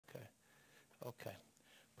Okay.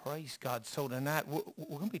 Praise God. So tonight we're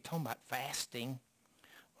going to be talking about fasting.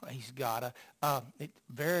 Praise God. It's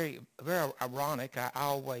very, very ironic. I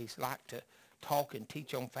always like to talk and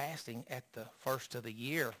teach on fasting at the first of the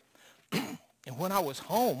year. And when I was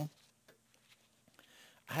home,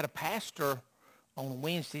 I had a pastor on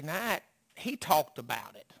Wednesday night. He talked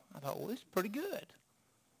about it. I thought, well, this is pretty good.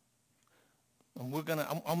 And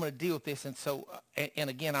I'm gonna deal with this. And so, and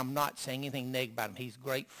again, I'm not saying anything negative about him. He's a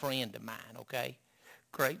great friend of mine. Okay,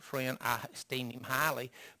 great friend. I esteem him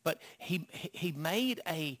highly. But he made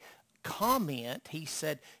a comment. He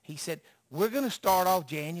said we're going to start off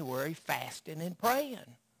January fasting and praying.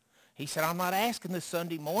 He said, I'm not asking the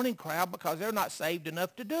Sunday morning crowd because they're not saved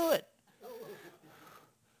enough to do it.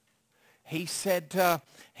 He said,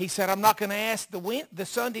 I'm not going to ask the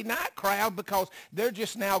Sunday night crowd because they're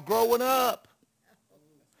just now growing up.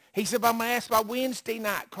 He said, but I'm going to ask my Wednesday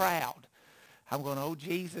night crowd. I'm going, oh,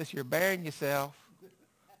 Jesus, you're burying yourself.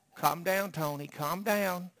 Calm down, Tony, calm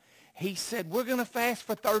down. He said, we're going to fast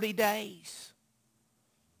for 30 days.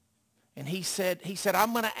 And he said,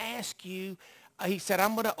 I'm going to ask you, he said,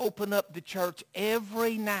 I'm going to open up the church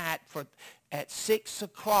every night at 6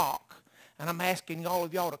 o'clock. And I'm asking all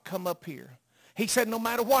of y'all to come up here. He said, no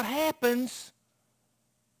matter what happens,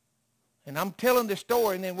 and I'm telling the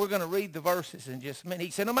story, and then we're going to read the verses in just a minute.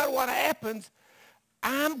 He said, no matter what happens,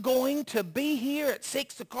 I'm going to be here at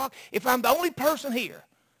 6 o'clock. If I'm the only person here,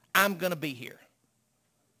 I'm going to be here.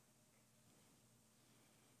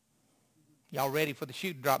 Y'all ready for the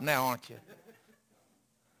shoe to drop now, aren't you?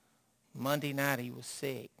 Monday night he was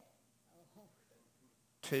sick.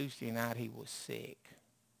 Tuesday night he was sick.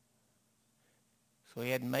 So he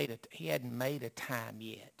hadn't made a time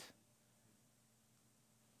yet.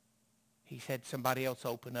 He had somebody else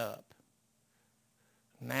open up.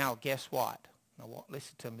 Now, guess what? Now,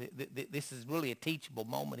 listen to me. This is really a teachable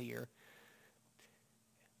moment here.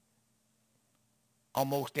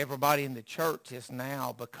 Almost everybody in the church is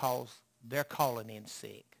now because they're calling in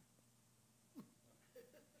sick.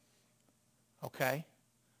 Okay?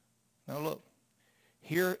 Now, look.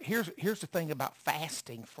 Here's the thing about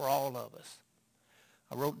fasting for all of us.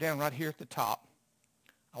 I wrote down right here at the top.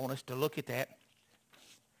 I want us to look at that.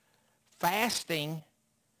 Fasting,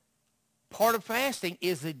 part of fasting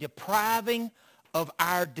is the depriving of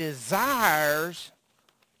our desires,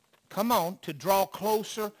 come on, to draw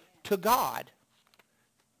closer to God.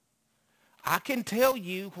 I can tell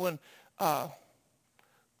you when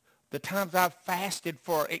the times I've fasted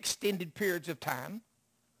for extended periods of time.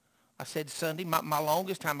 I said Sunday, my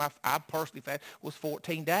longest time I personally fasted was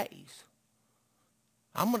 14 days.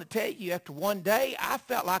 I'm going to tell you, after one day, I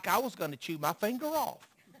felt like I was going to chew my finger off.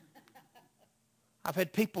 I've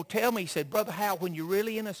had people tell me, he said, Brother Hal, when you're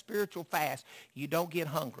really in a spiritual fast, you don't get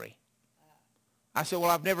hungry. I said,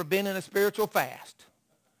 well, I've never been in a spiritual fast.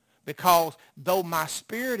 Because though my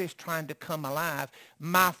spirit is trying to come alive,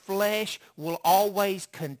 my flesh will always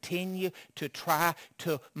continue to try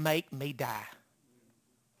to make me die.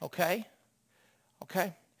 Okay?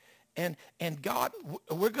 Okay? And God,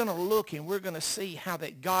 we're going to look and we're going to see how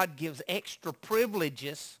that God gives extra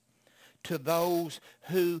privileges to those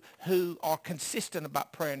who are consistent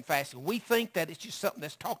about prayer and fasting. We think that it's just something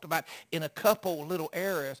that's talked about in a couple little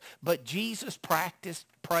areas, but Jesus practiced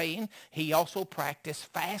praying. He also practiced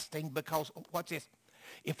fasting because, watch this,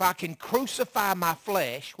 if I can crucify my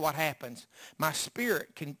flesh, what happens? My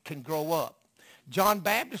spirit can grow up. John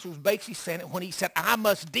Baptist was basically saying it when he said, I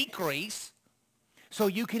must decrease so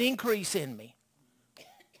you can increase in me.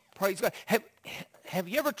 Praise God. Have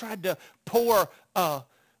you ever tried to pour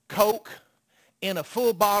Coke in a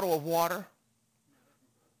full bottle of water?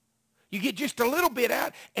 You get just a little bit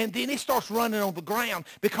out, and then it starts running on the ground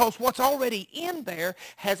because what's already in there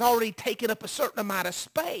has already taken up a certain amount of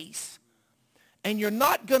space. And you're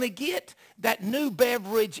not going to get that new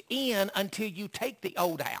beverage in until you take the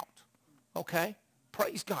old out. Okay?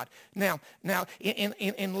 Praise God. Now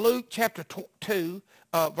in Luke chapter 2,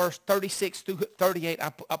 verse 36 through 38, I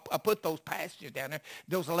put those passages down there.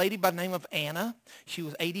 There was a lady by the name of Anna. She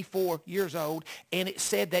was 84 years old, and it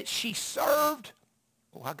said that she served.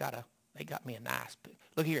 Oh, they got me a nice.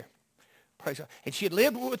 Look here. Praise God. And she had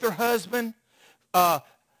lived with her husband.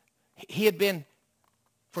 He had been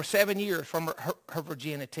for 7 years from her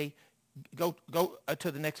virginity. Go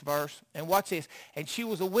to the next verse. And watch this. And she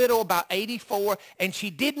was a widow about 84, and she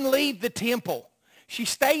didn't leave the temple. She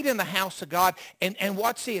stayed in the house of God. And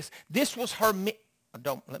watch this. This was her...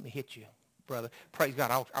 Don't let me hit you, brother. Praise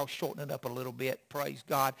God. I'll shorten it up a little bit. Praise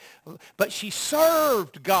God. But she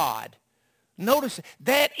served God. Notice,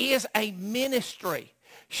 that is a ministry.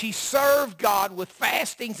 She served God with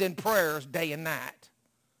fastings and prayers day and night.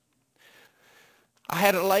 I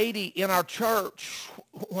had a lady in our church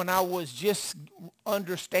when I was just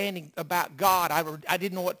understanding about God. I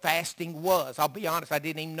didn't know what fasting was. I'll be honest, I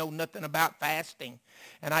didn't even know nothing about fasting.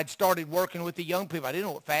 And I'd started working with the young people. I didn't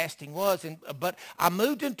know what fasting was. But I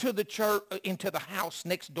moved into the church, into the house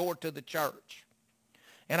next door to the church.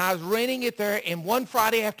 And I was renting it there. And one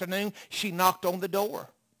Friday afternoon, she knocked on the door.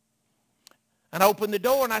 And I opened the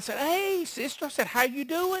door and I said, "Hey, sister," I said, "how you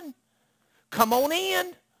doing? Come on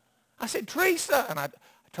in." I said, "Teresa." And I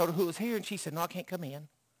told her who was here, and she said, "No, I can't come in."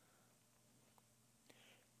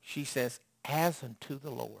 She says, "As unto the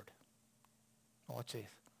Lord." Watch this.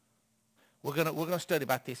 We're gonna study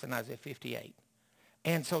about this in Isaiah 58.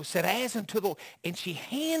 And so it said, "As unto the Lord." And she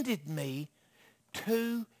handed me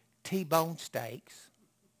 2 T-bone steaks,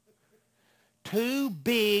 2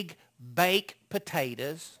 big baked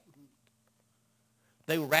potatoes.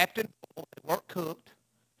 They were wrapped in foil. They weren't cooked.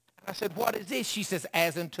 I said, "What is this?" She says,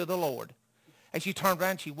 "As unto the Lord." And she turned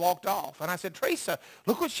around and she walked off. And I said, "Teresa,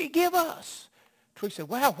 look what she give us." Teresa said,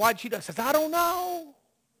 "Wow, why'd she do it?" I said, "I don't know."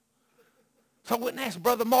 So I went and asked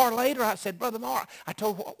Brother Marr later. I said, "Brother Marr," I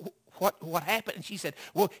told her what happened. And she said,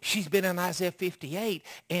 "Well, she's been in Isaiah 58.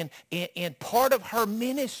 And part of her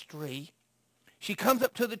ministry, she comes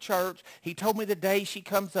up to the church. He told me the day she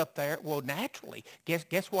comes up there. Well, naturally,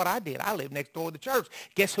 guess what I did? I live next door to the church.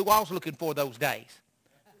 Guess who I was looking for those days?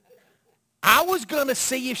 I was going to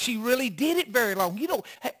see if she really did it very long. You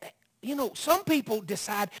know, some people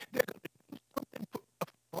decide they're going to do something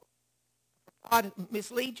for God,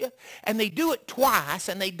 mislead you, and they do it twice,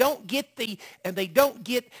 and they don't get the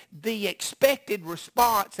expected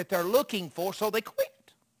response that they're looking for, so they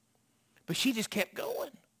quit. But she just kept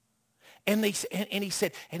going. And he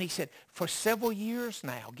said, for several years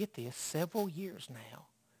now, get this, several years now,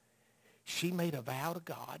 she made a vow to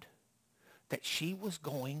God that she was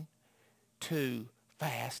going to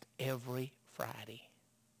fast every Friday.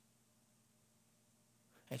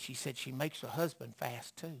 And she said she makes her husband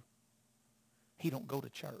fast too. He don't go to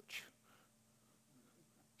church.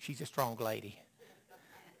 She's a strong lady.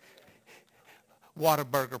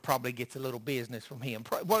 Whataburger probably gets a little business from him.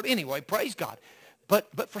 Well, anyway, praise God.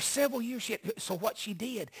 But for several years, so what she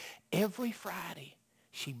did, every Friday,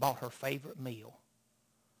 she bought her favorite meal,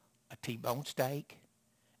 a T-bone steak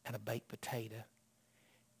and a baked potato.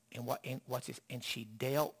 And what's this? And she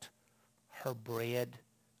dealt her bread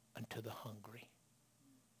unto the hungry.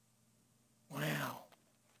 Wow.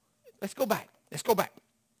 Let's go back.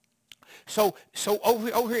 So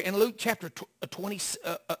over here in Luke chapter 2,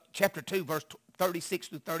 verse 36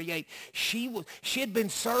 through 38, she had been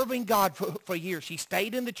serving God for years. She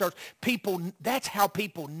stayed in the church. That's how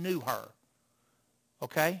people knew her.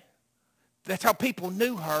 Okay? That's how people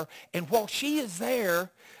knew her. And while she is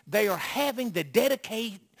there, they are having the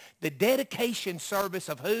dedication service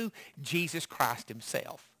of who? Jesus Christ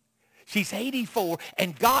himself. She's 84,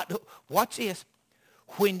 and God, watch this,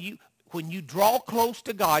 when you draw close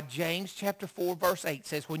to God, James chapter 4, verse 8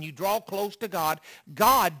 says, when you draw close to God,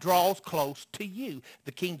 God draws close to you.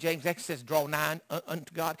 The King James X says, draw nigh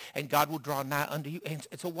unto God, and God will draw nigh unto you. And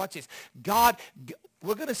so watch this.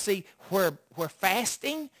 We're going to see where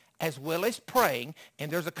fasting as well as praying,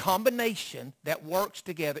 and there's a combination that works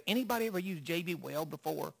together. Anybody ever used J.B. Weld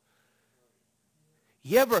before?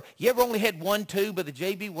 You ever only had one tube of the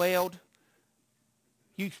J.B. Weld?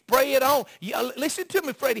 You spray it on. Listen to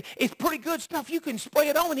me, Freddie. It's pretty good stuff. You can spray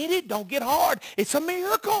it on, and it don't get hard. It's a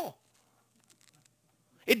miracle.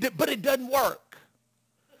 But it doesn't work.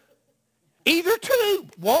 Either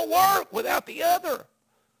tube won't work without the other.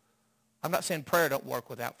 I'm not saying prayer don't work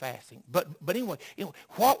without fasting. But anyway,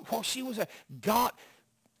 while she was God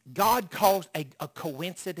caused a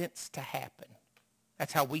coincidence to happen.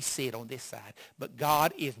 That's how we see it on this side. But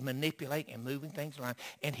God is manipulating and moving things around.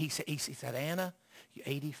 And he said, Anna, you're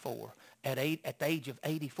 84. At the age of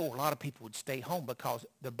 84, a lot of people would stay home because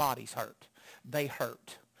their bodies hurt. They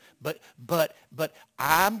hurt. But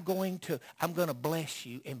I'm going to bless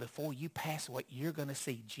you, and before you pass away, you're going to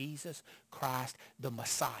see Jesus Christ, the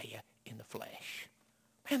Messiah, in the flesh.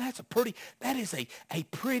 Man, that is a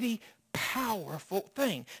pretty powerful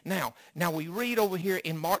thing. Now we read over here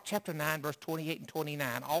in Mark chapter 9, verse 28 and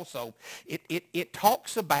 29. Also, it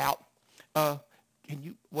talks about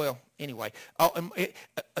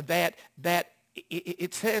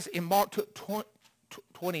it says in Mark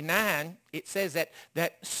 29, it says that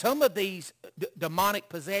some of these demonic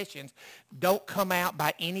possessions don't come out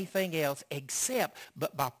by anything else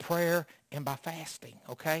but by prayer and by fasting.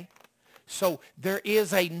 Okay, so there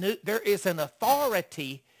is an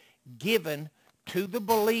authority given to the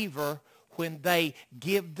believer when they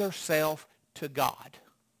give themselves to God.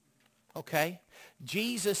 Okay?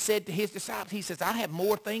 Jesus said to his disciples, he says, I have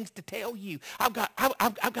more things to tell you. I've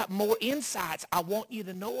got more insights I want you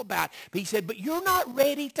to know about. But he said, but you're not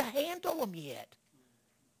ready to handle them yet.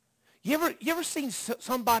 You ever seen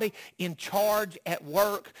somebody in charge at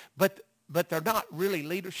work, but they're not really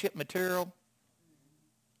leadership material?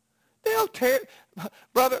 They'll tear,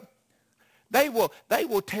 brother, they will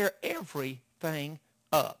tear everything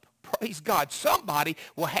up. Praise God. Somebody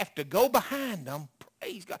will have to go behind them.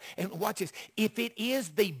 Praise God. And watch this. If it is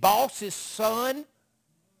the boss's son,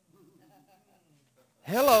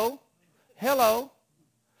 hello.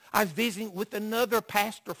 I was visiting with another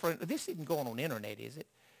pastor friend. This isn't going on the internet, is it?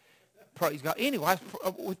 Praise God. Anyway, I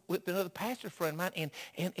was with another pastor friend of mine,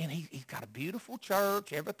 and he's got a beautiful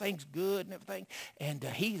church. Everything's good and everything. And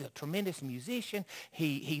he's a tremendous musician.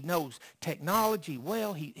 He knows technology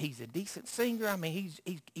well. He's a decent singer. I mean,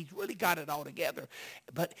 he's really got it all together.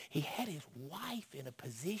 But he had his wife in a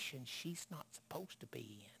position she's not supposed to be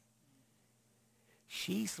in.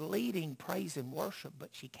 She's leading praise and worship, but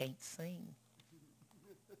she can't sing.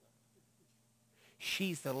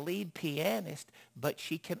 She's the lead pianist, but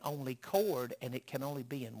she can only chord, and it can only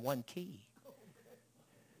be in one key.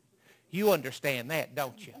 You understand that,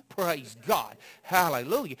 don't you? Praise God.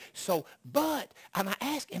 Hallelujah. So, and I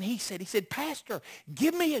asked, and he said, Pastor,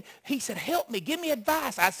 he said, help me, give me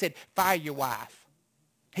advice. I said, fire your wife.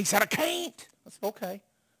 He said, I can't. I said, okay.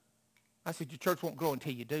 I said, your church won't grow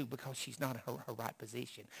until you do, because she's not in her right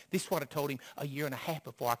position. This is what I told him a year and a half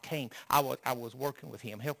before I came. I was working with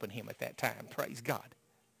him, helping him at that time. Praise God.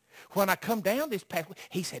 When I come down this past week,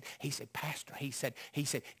 he said, Pastor, he said,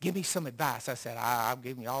 give me some advice. I said, I'll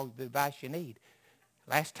give you all the advice you need.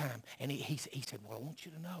 Last time, and he said, well, I want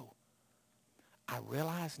you to know, I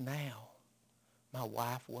realize now my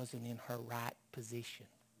wife wasn't in her right position.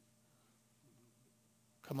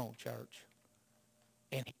 Come on, church.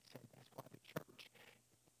 And he said, that's why the church,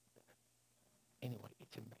 anyway,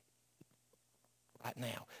 it's amazing right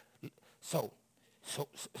now. So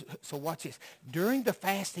watch this. During the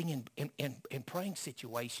fasting and praying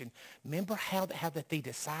situation, remember how the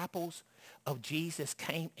disciples of Jesus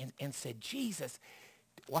came and said, Jesus,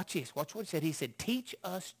 watch this. Watch what he said. He said, teach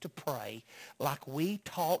us to pray like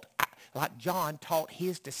John taught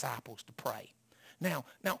his disciples to pray. Now,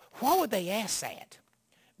 why would they ask that?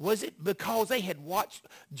 Was it because they had watched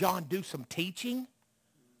John do some teaching?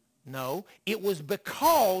 No, it was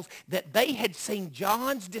because that they had seen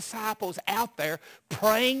John's disciples out there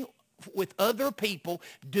praying with other people,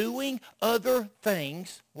 doing other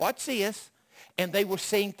things. Watch this. And they were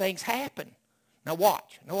seeing things happen. Now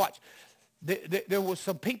watch. There was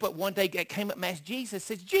some people one day that came up and asked Jesus,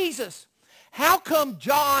 says, Jesus, how come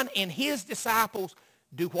John and his disciples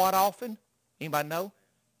do what often? Anybody know?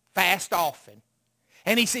 Fast often.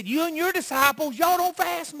 And he said, you and your disciples, y'all don't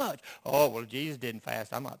fast much. Oh, well, Jesus didn't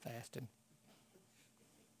fast. I'm not fasting.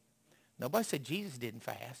 Nobody said Jesus didn't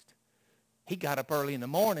fast. He got up early in the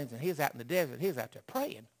mornings, and he was out in the desert. He was out there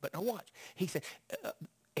praying. But now watch. He said,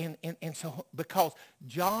 and so because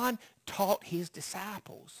John taught his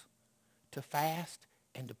disciples to fast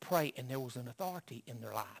and to pray, and there was an authority in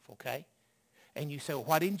their life, okay? And you say, well,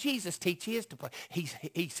 why didn't Jesus teach his to pray? He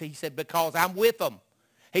said, because I'm with them.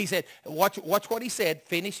 He said, watch what he said.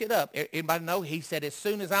 Finish it up. Anybody know? He said, as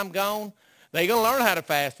soon as I'm gone, they're going to learn how to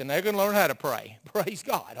fast, and they're going to learn how to pray. Praise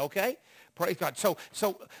God, okay? Praise God. So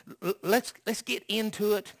let's get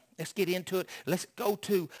into it. Let's get into it. Let's go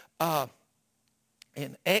to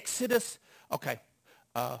in Exodus. Okay.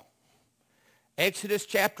 Exodus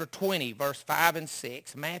chapter 20, verse 5 and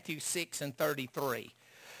 6. Matthew 6 and 33.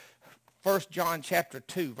 1 John chapter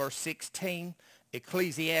 2, verse 16.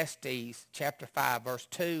 Ecclesiastes chapter 5, verse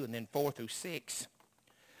 2, and then 4 through 6.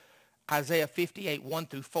 Isaiah 58, 1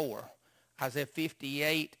 through 4. Isaiah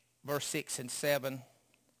 58, verse 6 and 7.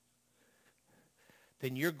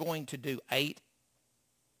 Then you're going to do 8.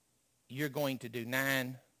 You're going to do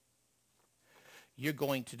 9. You're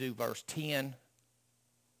going to do verse 10.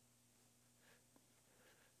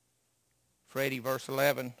 Freddie, verse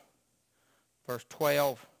 11. Verse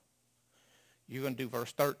 12. You're going to do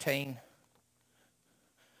verse 13.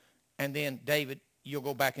 And then, David, you'll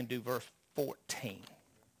go back and do verse 14.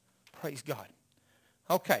 Praise God.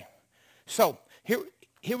 Okay. So,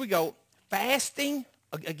 here we go. Fasting,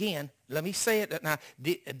 again, let me say it. Now,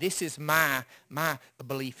 this is my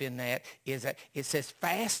belief in that, is that it says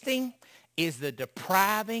fasting is the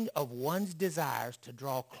depriving of one's desires to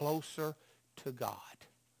draw closer to God.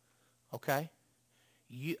 Okay?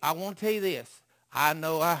 I want to tell you this. I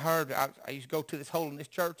know I used to go to this holiness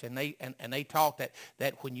church, and they talked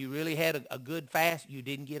that when you really had a good fast, you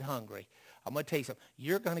didn't get hungry. I'm going to tell you something.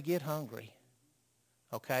 You're going to get hungry.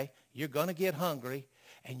 Okay? You're going to get hungry,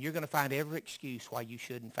 and you're going to find every excuse why you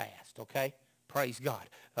shouldn't fast. Okay? Praise God.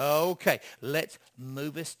 Okay, let's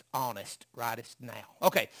move us honest right us now.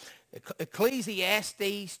 Okay,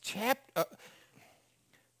 Ecclesiastes chapter...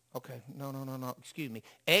 okay, no, excuse me.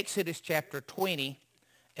 Exodus chapter 20,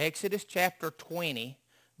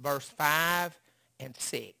 verse 5 and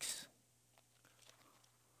 6.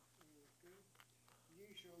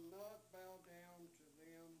 Ye shall not bow down to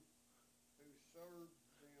them who serve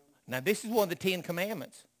them. Now, this is one of the 10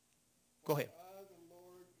 Commandments. Go ahead. I, the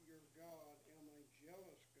Lord your God, am a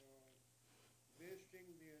jealous God, visiting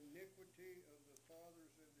the iniquity of the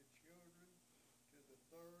fathers of the children to the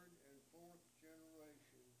third and fourth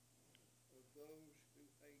generation of those who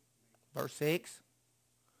hate me. Verse 6.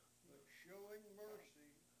 But showing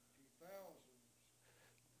mercy to thousands,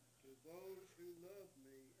 to those who love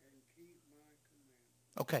me and keep my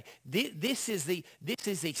commandments. Okay, this is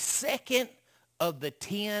the second of the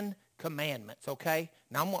 10 commandments, okay?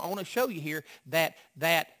 Now, I want to show you here that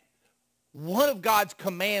one of God's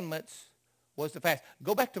commandments was to fast.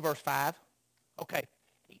 Go back to verse 5. Okay,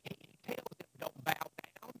 he tells them, don't bow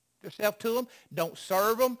down yourself to them. Don't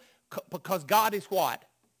serve them, because God is what?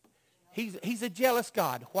 He's a jealous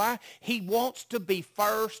God. Why? He wants to be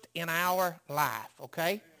first in our life,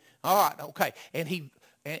 okay? All right, okay.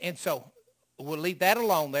 And so we'll leave that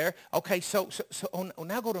alone there. Okay, so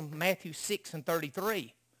now go to Matthew 6 and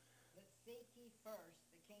 33. But seek ye first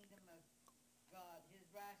the kingdom of God, his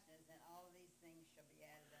righteousness, and all these things shall be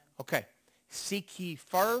added unto you. Okay, seek ye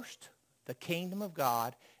first the kingdom of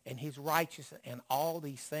God and his righteousness, and all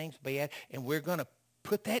these things be added. And we're going to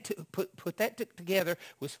put that together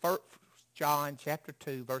with 1 John chapter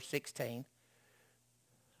 2, verse 16.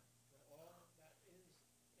 For all that is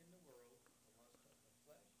in the world, the lust of the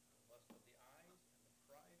flesh, the lust of the eyes, and the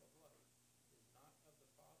pride of life, is not of the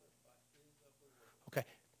Father, but is of the world. Okay.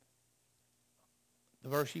 The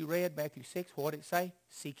verse you read, Matthew 6, what did it say?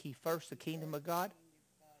 Seek ye first the kingdom of God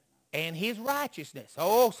and his righteousness.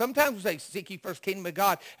 Oh, sometimes we say, seek ye first the kingdom of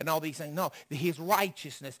God and all these things. No, his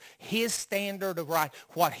righteousness, his standard of right.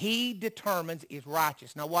 What he determines is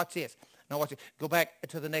righteous. Now watch this. Go back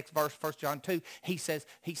to the next verse, 1 John 2. He says,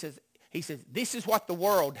 this is what the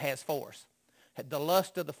world has for us. The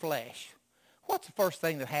lust of the flesh. What's the first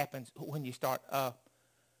thing that happens when you start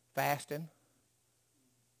fasting?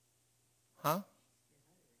 Huh?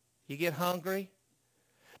 You get hungry?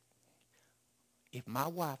 If my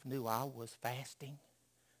wife knew I was fasting,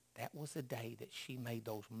 that was the day that she made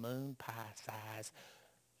those moon pie-sized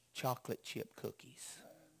chocolate chip cookies.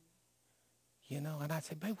 You know, and I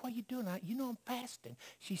said, babe, what are you doing? You know I'm fasting.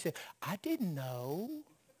 She said, I didn't know.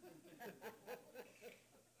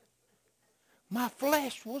 My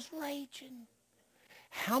flesh was raging.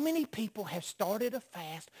 How many people have started a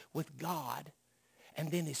fast with God, and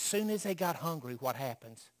then as soon as they got hungry, what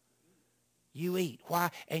happens? You eat. Why?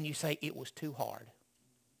 And you say, it was too hard.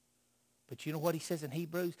 But you know what he says in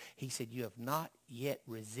Hebrews? He said, you have not yet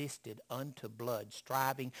resisted unto blood,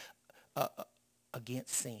 striving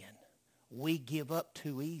against sin. We give up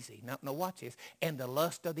too easy. Now watch this. And the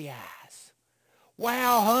lust of the eyes.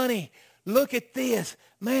 Wow, honey, look at this.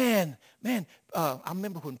 Man, I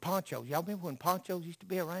remember when ponchos, y'all remember when ponchos used to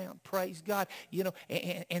be around? Praise God. You know,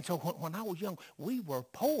 and so when I was young, we were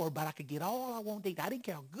poor, but I could get all I wanted to eat. I didn't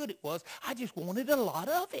care how good it was. I just wanted a lot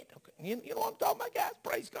of it. Okay? You know what I'm talking about, guys?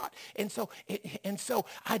 Praise God. And so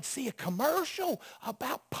I'd see a commercial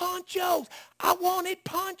about ponchos. I wanted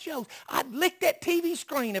ponchos. I'd lick that TV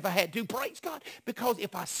screen if I had to, praise God, because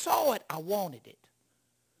if I saw it, I wanted it.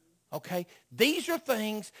 Okay? These are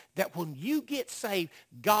things that when you get saved,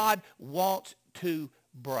 God wants to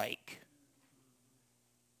break.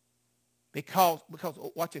 Because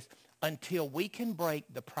watch this, until we can break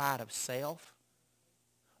the pride of self,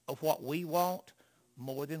 of what we want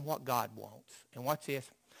more than what God wants. And watch this.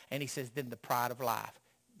 And he says, then the pride of life.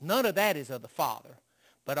 None of that is of the Father,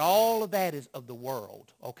 but all of that is of the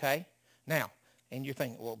world. Okay? Now, and you're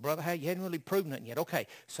thinking, well, brother, you hadn't really proven it yet. Okay,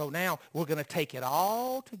 so now we're going to take it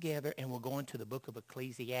all together, and we're going to the book of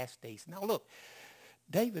Ecclesiastes. Now, look,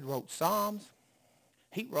 David wrote Psalms.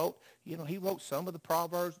 He wrote some of the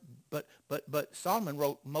Proverbs, but Solomon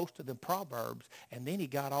wrote most of the Proverbs, and then he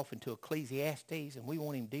got off into Ecclesiastes, and we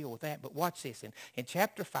won't even deal with that. But watch this. In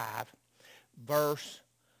chapter 5, verse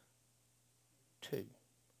 2.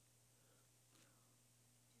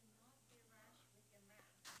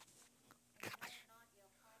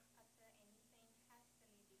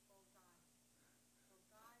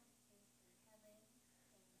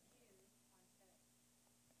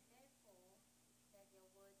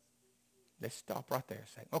 Let's stop right there a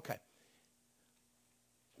second. Okay.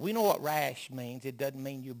 We know what rash means. It doesn't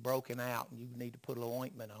mean you're broken out and you need to put a little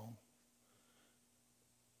ointment on.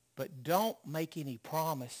 But don't make any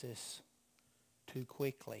promises too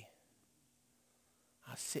quickly.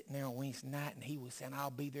 I was sitting there on Wednesday night, and he was saying, I'll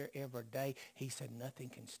be there every day. He said, nothing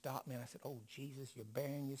can stop me. And I said, oh, Jesus, you're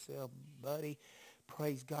burying yourself, buddy.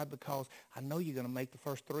 Praise God, because I know you're going to make the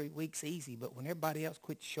first 3 weeks easy, but when everybody else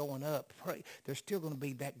quits showing up, there's still going to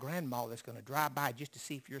be that grandma that's going to drive by just to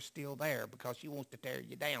see if you're still there because she wants to tear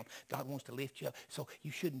you down. God wants to lift you up. So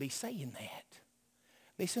you shouldn't be saying that.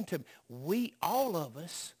 Listen to me. All of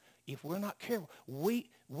us, if we're not careful, we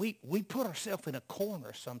put ourselves in a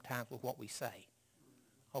corner sometimes with what we say.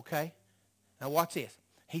 Okay? Now watch this.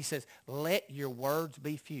 He says, let your words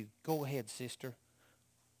be few. Go ahead, sister.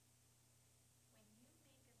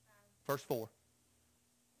 Verse 4.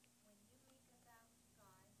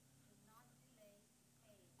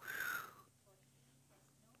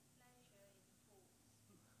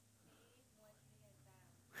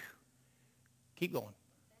 Keep going.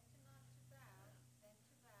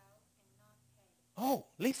 Oh,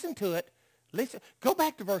 listen to it. Listen. Go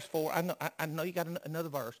back to verse 4. I know you got another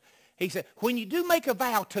verse. He said, when you do make a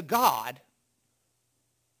vow to God,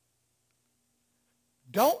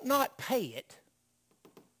 don't not pay it.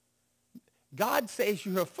 God says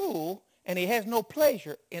you're a fool, and he has no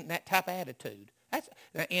pleasure in that type of attitude.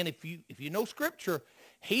 And if you know Scripture,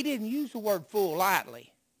 he didn't use the word fool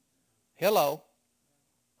lightly. Hello.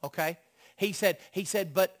 Okay? He said,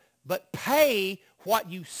 but pay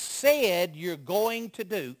what you said you're going to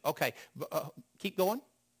do. Okay, keep going.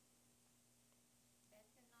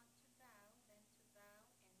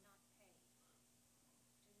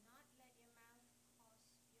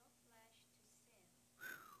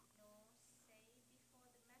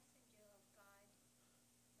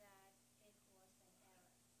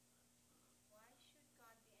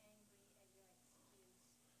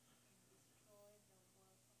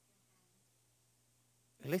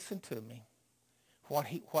 Listen to me.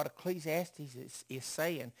 What Ecclesiastes is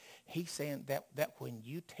saying, he's saying that when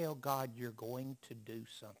you tell God you're going to do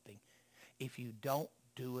something, if you don't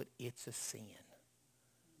do it, it's a sin.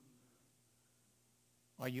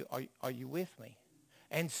 Are you with me?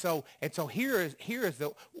 And so here is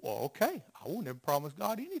the, well, okay, I won't ever promise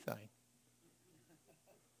God anything.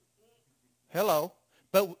 Hello.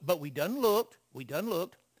 But we done looked.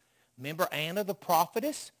 Remember Anna the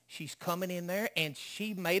prophetess? She's coming in there, and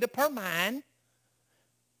she made up her mind.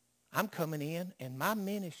 I'm coming in, and my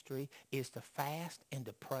ministry is to fast and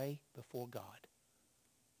to pray before God.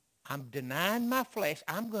 I'm denying my flesh.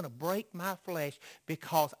 I'm going to break my flesh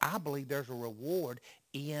because I believe there's a reward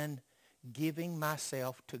in giving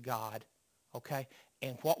myself to God. Okay?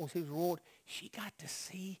 And what was his reward? She got to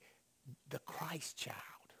see the Christ child.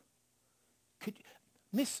 Could you,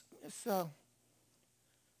 Miss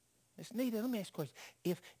Nita, let me ask you a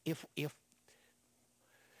question. If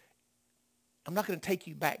I'm not going to take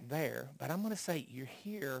you back there, but I'm going to say you're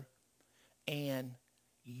here and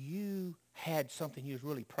you had something you was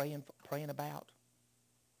really praying about,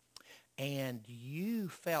 and you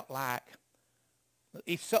felt like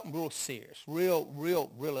it's something real serious,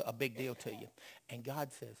 real a big deal to you. And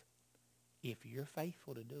God says, if you're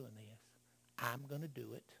faithful to doing this, I'm going to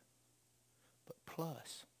do it. But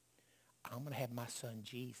plus, I'm going to have my son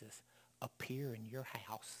Jesus appear in your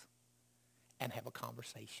house and have a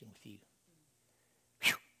conversation with you.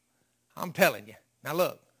 Whew. I'm telling you. Now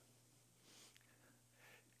look,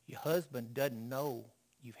 your husband doesn't know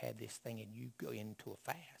you've had this thing and you go into a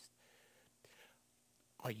fast.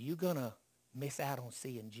 Are you going to miss out on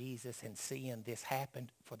seeing Jesus and seeing this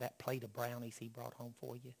happen for that plate of brownies he brought home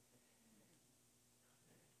for you?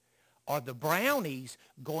 Are the brownies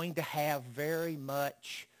going to have very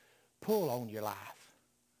much pull on your life?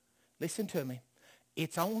 Listen to me.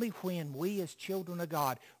 It's only when we as children of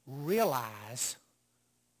God realize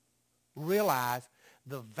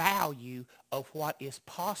the value of what is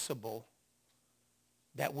possible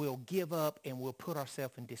that we'll give up and we'll put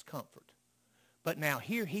ourselves in discomfort. But now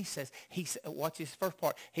here he says, watch this first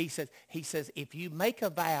part. He says, if you make a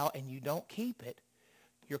vow and you don't keep it,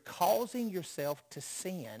 you're causing yourself to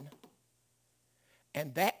sin,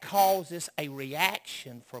 and that causes a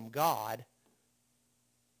reaction from God.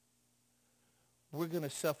 We're going to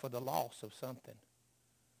suffer the loss of something.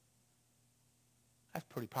 That's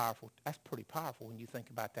pretty powerful. That's pretty powerful when you think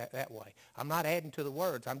about that way. I'm not adding to the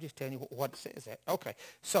words. I'm just telling you what it says. Okay.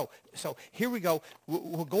 So here we go.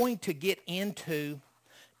 We're going to get into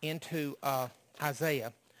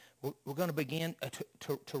Isaiah. We're going to begin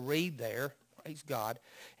to read there. Praise God.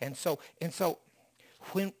 And so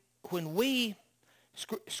when we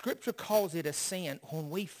Scripture calls it a sin. When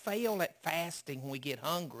we fail at fasting, when we get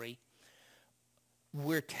hungry,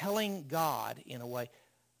 we're telling God, in a way,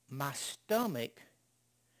 my stomach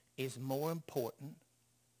is more important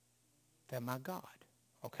than my God.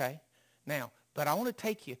 Okay? Now, but I want to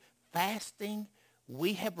take you, fasting,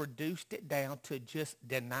 we have reduced it down to just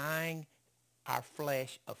denying our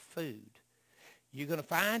flesh of food. You're going to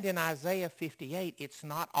find in Isaiah 58, it's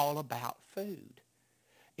not all about food.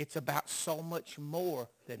 It's about so much more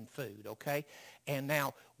than food, okay? And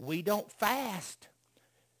now, we don't fast.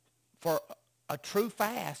 For a true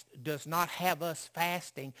fast does not have us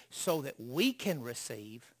fasting so that we can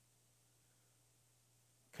receive.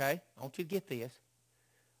 Okay? I want you to get this.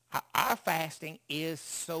 Our fasting is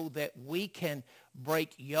so that we can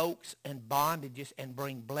break yokes and bondages and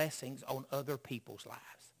bring blessings on other people's lives.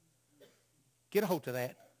 Get a hold of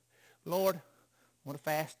that. Lord, I want to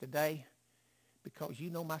fast today because you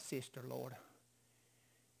know my sister, Lord.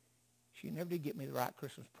 She never did get me the right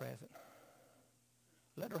Christmas present.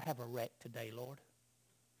 Let her have a wreck today, Lord.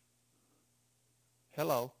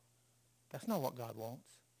 Hello. That's not what God wants.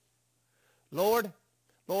 Lord,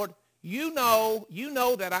 you know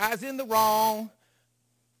that I was in the wrong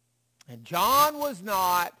and John was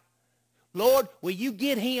not. Lord, will you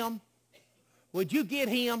get him? Would you get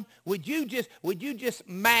him? Would you just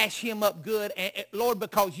mash him up good? And, Lord,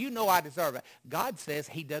 because you know I deserve it. God says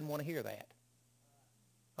he doesn't want to hear that.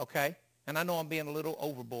 Okay? And I know I'm being a little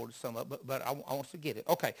overboard with some of it, but I want to get it.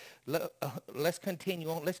 Okay, let's continue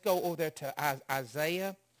on. Let's go over there to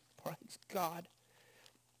Isaiah. Praise God.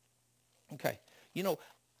 Okay, you know,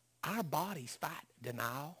 our bodies fight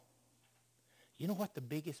denial. You know what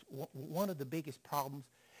one of the biggest problems,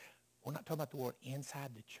 we're not talking about the word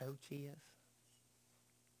inside the church is?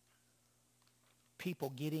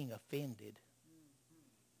 People getting offended.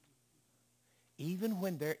 Even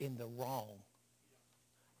when they're in the wrong,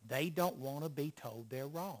 they don't want to be told they're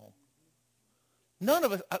wrong. None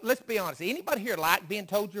of us, let's be honest, anybody here like being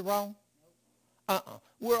told you're wrong?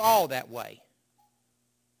 We're all that way.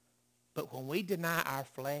 But when we deny our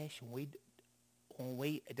flesh, when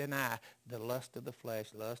we deny the lust of the flesh,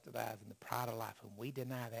 lust of the eyes, and the pride of life, when we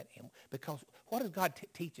deny that, because what does God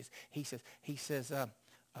teach us? He says,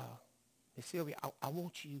 Miss Sylvia, I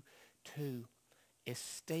want you to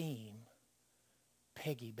esteem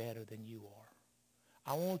Peggy better than you are.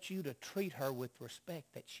 I want you to treat her with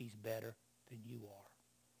respect that she's better than you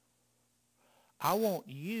are. I want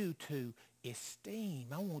you to esteem,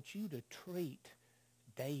 I want you to treat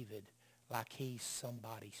David like he's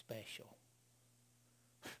somebody special.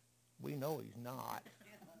 We know he's not.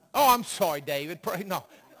 Oh, I'm sorry, David. Pray, no.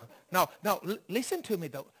 Listen to me,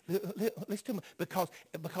 though. Listen to me, because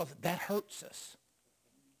that hurts us.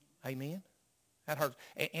 Amen? That hurts.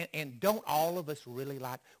 And don't all of us really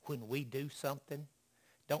like when we do something,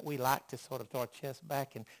 don't we like to sort of throw our chest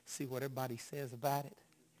back and see what everybody says about it?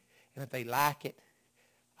 And if they like it,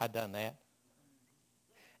 I've done that.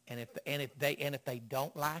 And if they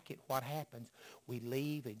don't like it, what happens? We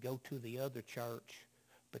leave and go to the other church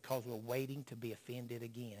because we're waiting to be offended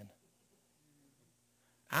again.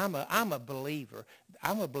 I'm a believer.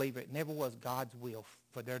 I'm a believer it never was God's will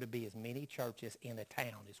for there to be as many churches in a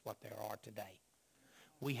town as what there are today.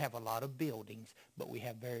 We have a lot of buildings, but we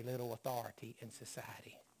have very little authority in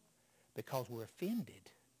society because we're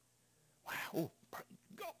offended. Wow. Ooh,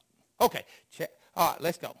 go. Okay. All right,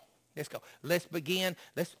 let's go. Let's begin.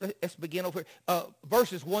 Let's begin over here.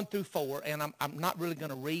 Verses 1 through 4, and I'm not really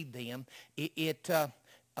going to read them. That's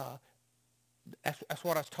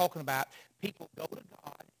what I was talking about. People go to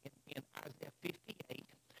God in Isaiah 58.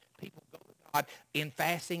 People go to God in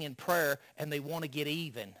fasting and prayer, and they want to get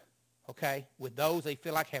even. Okay, with those they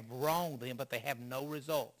feel like have wronged them, but they have no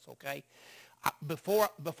results. Okay. Before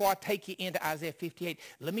I take you into Isaiah 58,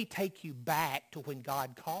 let me take you back to when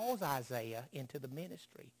God calls Isaiah into the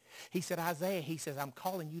ministry. He said, Isaiah, he says, I'm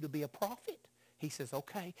calling you to be a prophet. He says,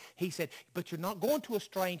 okay. He said, but you're not going to a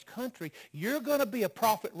strange country. You're going to be a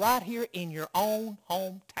prophet right here in your own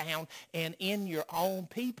hometown and in your own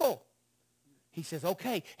people. He says,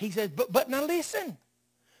 okay. He says, but now listen.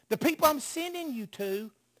 The people I'm sending you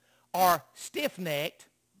to are stiff-necked,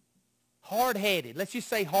 hard-headed. Let's just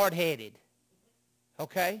say hard-headed.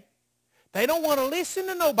 Okay? They don't want to listen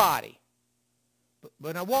to nobody.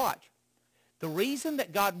 But now watch. The reason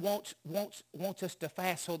that God wants us to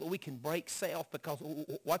fast so that we can break self, because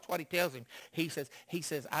watch what he tells him. He says,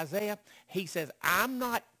 Isaiah, he says, I'm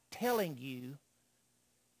not telling you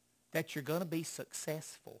that you're going to be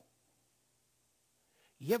successful.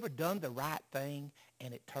 You ever done the right thing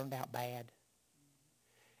and it turned out bad?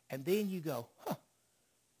 And then you go,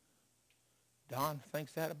 Don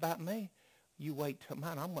thinks that about me. You wait till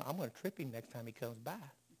mine. I'm going to trip him next time he comes by.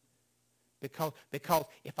 Because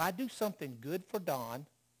if I do something good for Don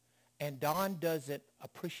and Don doesn't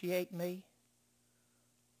appreciate me,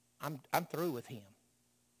 I'm through with him.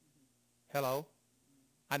 Hello?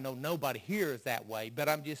 I know nobody here is that way, but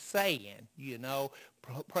I'm just saying, you know,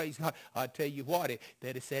 praise God. I tell you what,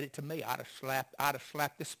 they'd have said it to me. I'd have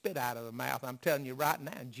slapped the spit out of their mouth. I'm telling you right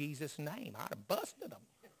now, in Jesus' name, I'd have busted them.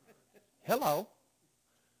 Hello?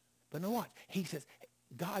 But know what? He says,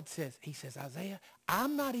 God says, he says, Isaiah,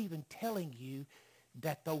 I'm not even telling you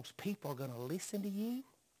that those people are going to listen to you.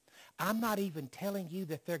 I'm not even telling you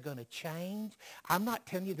that they're going to change. I'm not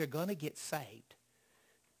telling you they're going to get saved.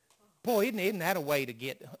 Boy, isn't that a way to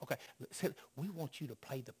get, okay, we want you to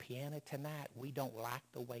play the piano tonight. We don't like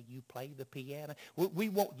the way you play the piano. We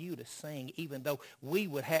want you to sing, even though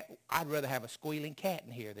I'd rather have a squealing cat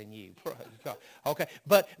in here than you. Okay,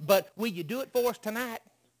 but will you do it for us tonight?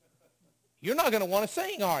 You're not going to want to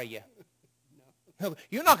sing, are you? No.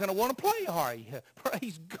 You're not going to want to play, are you?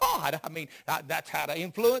 Praise God. I mean, that's how to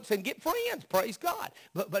influence and get friends. Praise God.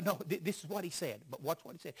 But no, this is what he said. But watch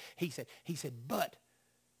what he said.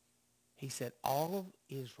 He said, all of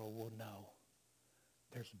Israel will know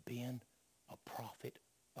there's been a prophet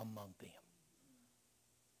among them.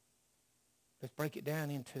 Let's break it down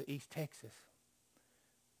into East Texas.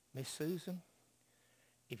 Miss Susan,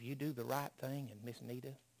 if you do the right thing and Miss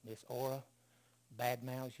Nita, Miss Aura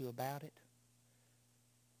badmouths you about it,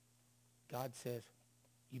 God says,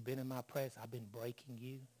 you've been in my presence. I've been breaking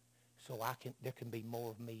you so there can be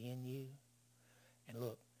more of me in you. And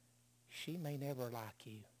look, she may never like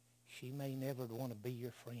you. She may never want to be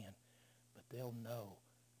your friend, but they'll know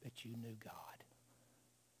that you knew God.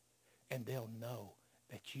 And they'll know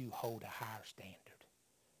that you hold a higher standard.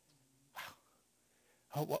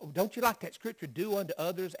 Wow. Oh, don't you like that scripture, do unto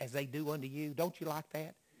others as they do unto you? Don't you like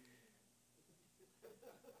that?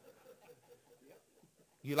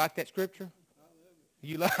 You like that scripture?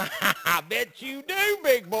 You like, I bet you do,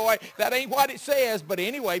 big boy. That ain't what it says. But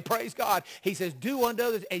anyway, praise God. He says, do unto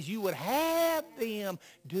others as you would have them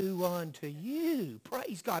do unto you.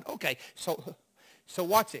 Praise God. Okay, so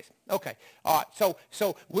watch this. Okay, all right.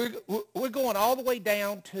 So we're going all the way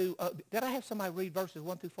down to, did I have somebody read verses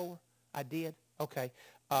 1 through 4? I did? Okay.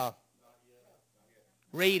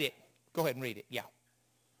 Read it. Go ahead and read it. Yeah.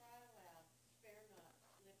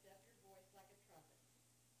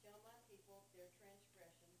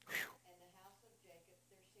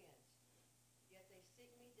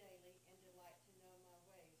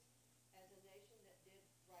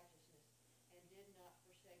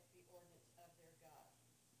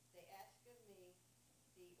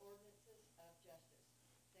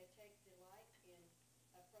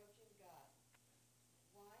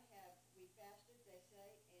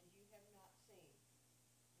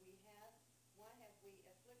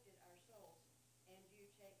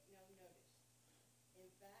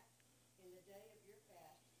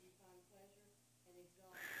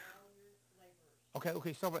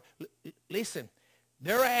 Okay, so listen,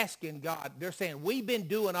 they're asking God, they're saying, we've been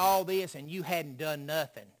doing all this and you hadn't done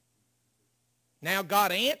nothing. Now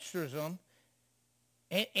God answers them,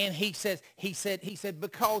 and he said,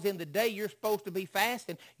 because in the day you're supposed to be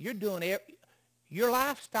fasting, you're doing your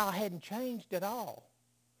lifestyle hadn't changed at all.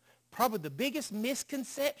 Probably the biggest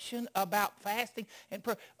misconception about fasting and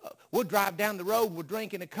prayer. We'll drive down the road, we're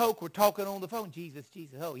drinking a Coke, we're talking on the phone. Jesus,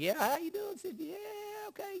 oh yeah, how you doing? I said, yeah,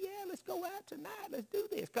 okay, yeah, let's go out tonight. Let's do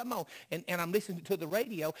this. Come on. And I'm listening to the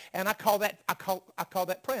radio, and I call that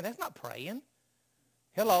praying. That's not praying.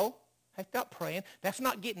 Hello. That's not praying. That's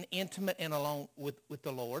not getting intimate and alone with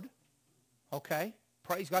the Lord. Okay?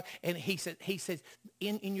 Praise God. And he says,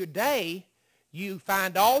 in your day, you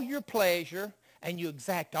find all your pleasure and you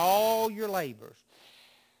exact all your labors.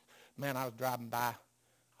 Man, I was driving by.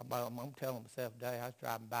 I'm telling myself today, I was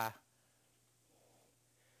driving by.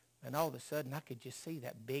 And all of a sudden, I could just see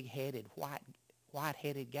that big-headed,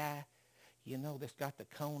 white-headed guy, you know, that's got the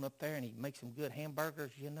cone up there, and he makes some good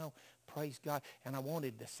hamburgers, you know. Praise God. And I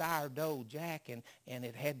wanted the sourdough jack, and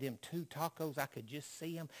it had them 2 tacos. I could just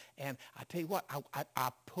see them. And I tell you what, I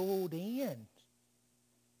pulled in.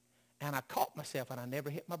 And I caught myself, and I never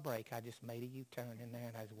hit my brake. I just made a U-turn in there,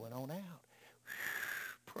 and I just went on out.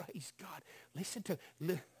 Praise God. Listen to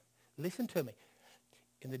me.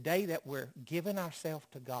 In the day that we're giving ourselves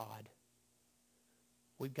to God,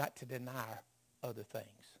 we've got to deny other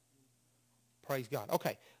things. Praise God.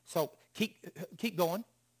 Okay, so keep going.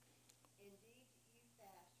 Indeed, you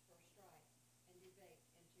fast for strife and debate,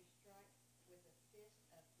 and to strike with a fist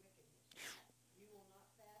of wickedness. You will not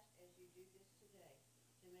fast as you do this today,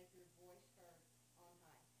 to make your voice heard on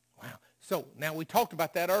high. Wow. So now we talked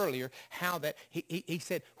about that earlier, how that he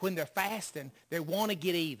said when they're fasting, they want to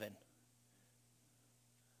get even.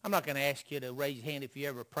 I'm not going to ask you to raise your hand if you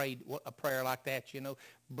ever prayed a prayer like that, you know.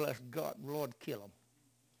 Bless God, Lord, kill them.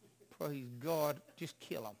 Praise God, just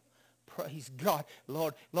kill them. Praise God,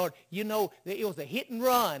 Lord, you know, it was a hit and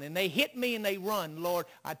run, and they hit me and they run. Lord,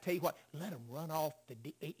 I tell you what, let them run off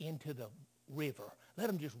into the river. Let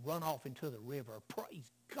them just run off into the river.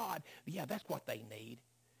 Praise God. Yeah, that's what they need.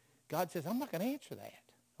 God says, I'm not going to answer that,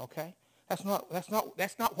 okay? That's not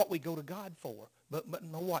what we go to God for. But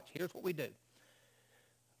no, watch, here's what we do.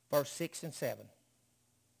 Verse 6 and 7. Is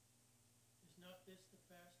not this the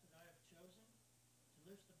fast that I have chosen? To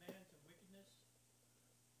loose the bands of wickedness,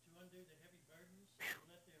 to undo the heavy burdens, to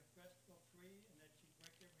let the oppressed go free, and that you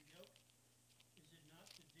break every yoke? Is it not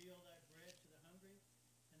to deal thy bread to the hungry,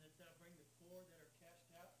 and that thou bring the poor that are cast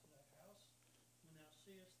out to thy house? When thou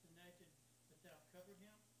seest the naked, that thou cover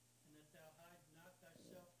him, and that thou hide not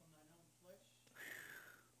thyself from thine own flesh?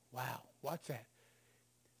 Wow, what's that?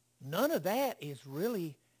 None of that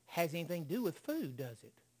has anything to do with food, does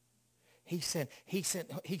it? He said,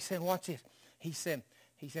 watch this. He said,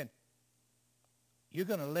 you're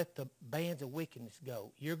going to let the bands of wickedness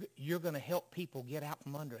go. You're going to help people get out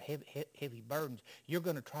from under heavy burdens. You're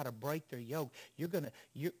going to try to break their yoke. You're going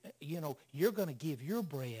to give your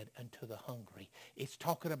bread unto the hungry. It's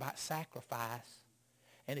talking about sacrifice,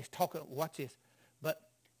 and it's talking, watch this. But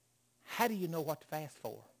how do you know what to fast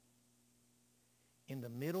for? In the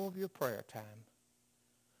middle of your prayer time,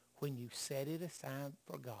 when you set it aside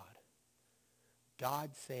for God,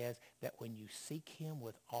 God says that when you seek him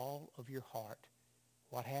with all of your heart,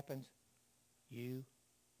 what happens? You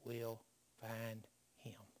will find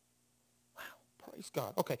him. Wow, praise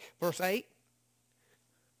God. Okay, verse 8.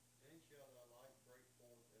 Then shall thy light break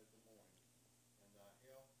forth as the morning, and thy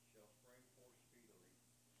health shall spring forth speedily,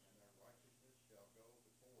 and thy righteousness shall go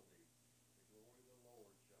before thee. The glory of the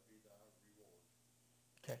Lord shall be thy reward.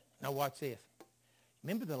 Okay, now watch this.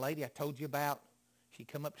 Remember the lady I told you about? She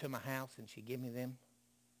come up to my house and she give me them.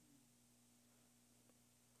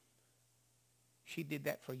 She did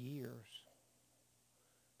that for years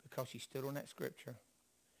because she stood on that scripture.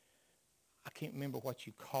 I can't remember what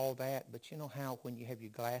you call that, but you know how when you have your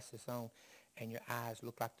glasses on and your eyes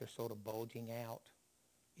look like they're sort of bulging out?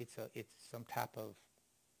 It's some type of,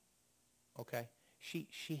 okay? She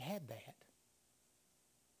had that.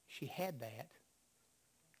 She had that.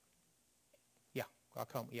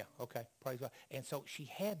 Yeah, okay, praise God. And so she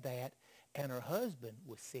had that, and her husband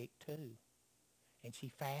was sick too. And she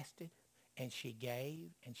fasted, and she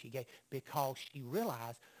gave, because she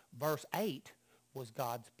realized verse 8 was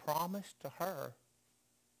God's promise to her.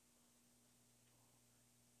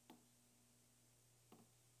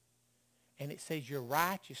 And it says, your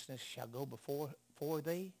righteousness shall go before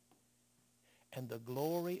thee, and the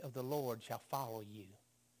glory of the Lord shall follow you.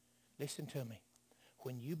 Listen to me.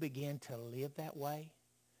 When you begin to live that way,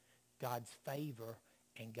 God's favor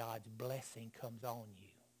and God's blessing comes on you.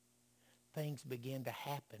 Things begin to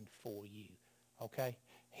happen for you, okay?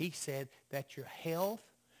 He said that your health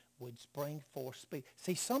would spring forth speed.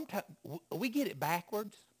 See, sometimes we get it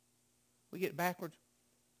backwards.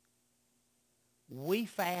 We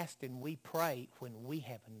fast and we pray when we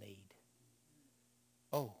have a need.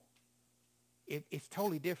 Oh, it's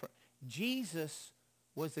totally different. Jesus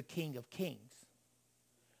was the King of Kings.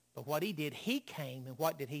 But what he did, he came, and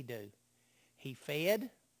what did he do? He fed,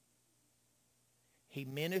 he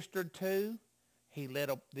ministered to, he let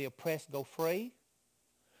the oppressed go free.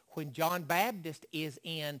 When John Baptist is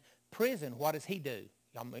in prison, what does he do?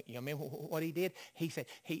 You remember what he did? He said,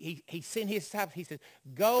 he sent his disciples, he said,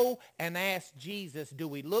 go and ask Jesus, do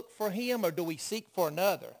we look for him or do we seek for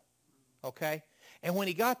another? Okay? And when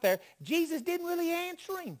he got there, Jesus didn't really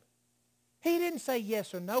answer him. He didn't say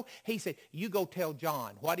yes or no. He said, you go tell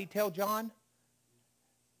John. What did he tell John?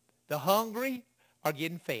 The hungry are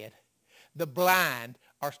getting fed. The blind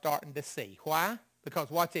are starting to see. Why? Because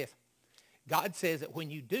watch this. God says that when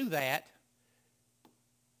you do that,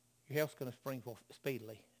 your health's going to spring forth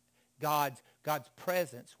speedily. God's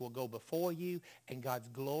presence will go before you, and God's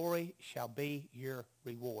glory shall be your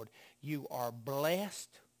reward. You are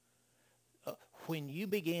blessed when you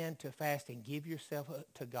begin to fast and give yourself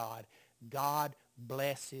to God. God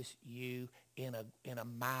blesses you in a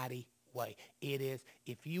mighty way. It is,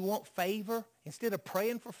 if you want favor, instead of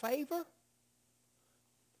praying for favor,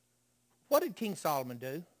 what did King Solomon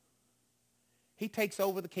do? He takes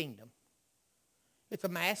over the kingdom. It's a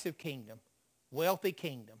massive kingdom, wealthy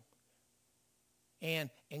kingdom.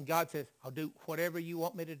 And God says, I'll do whatever you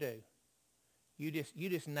want me to do. You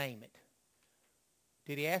just name it.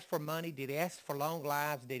 Did he ask for money? Did he ask for long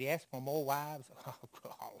lives? Did he ask for more wives? Oh,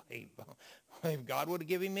 golly. If God would have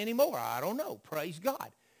given him any more, I don't know. Praise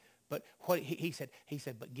God. But what he said,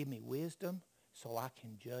 but give me wisdom so I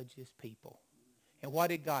can judge this people. And what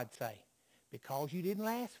did God say? Because you didn't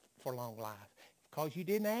ask for long life, because you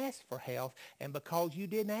didn't ask for health, and because you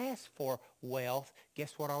didn't ask for wealth,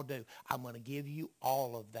 guess what I'll do? I'm going to give you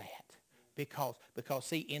all of that. Because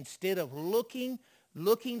see, instead of looking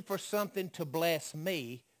for something to bless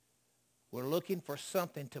me, we're looking for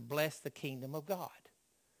something to bless the kingdom of God.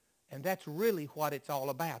 And that's really what it's all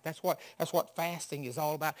about. That's what fasting is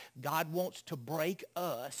all about. God wants to break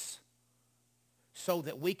us so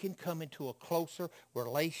that we can come into a closer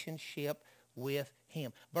relationship with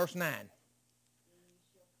him. Verse 9. Then you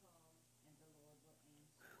shall call, and the Lord will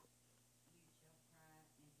answer. You shall cry,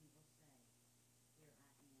 and he will say, Here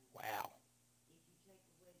I am. Wow. If you take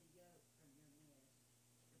away the yoke from your midst,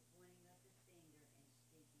 the pointing of the finger and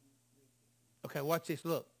speaking wickedness. Okay, watch this.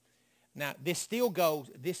 Look. Now, this still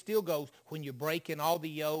goes when you're breaking all the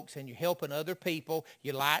yokes and you're helping other people.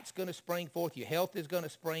 Your light's going to spring forth. Your health is going to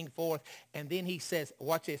spring forth. And then he says,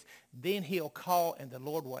 watch this, then he'll call and the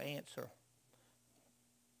Lord will answer.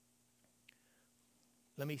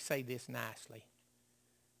 Let me say this nicely.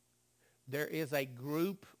 There is a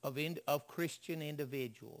group of Christian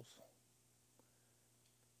individuals.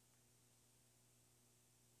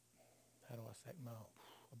 How do I say? No,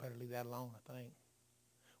 I better leave that alone, I think.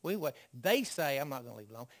 Well, anyway, they say, I'm not going to leave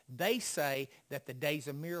it alone, they say that the days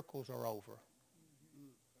of miracles are over.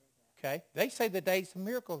 Okay? They say the days of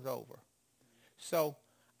miracles are over. So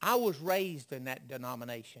I was raised in that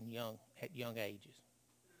denomination at young ages.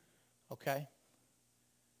 Okay?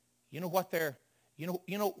 You know what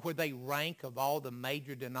you know where they rank of all the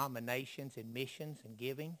major denominations in missions and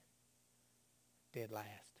giving? Dead last.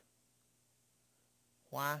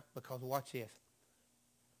 Why? Because watch this.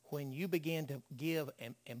 When you begin to give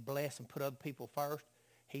and bless and put other people first,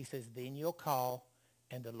 he says, then you'll call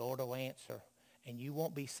and the Lord will answer. And you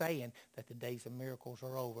won't be saying that the days of miracles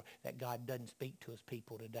are over, that God doesn't speak to his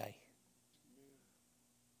people today.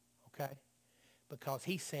 Okay? Because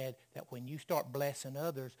he said that when you start blessing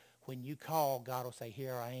others, when you call, God will say,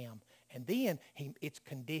 here I am. And then it's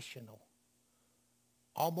conditional.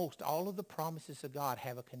 Almost all of the promises of God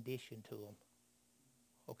have a condition to them.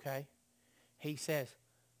 Okay? He says,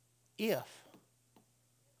 if,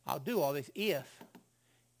 I'll do all this, if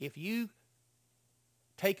you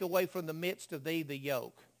take away from the midst of thee the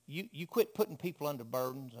yoke, you quit putting people under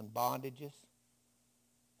burdens and bondages.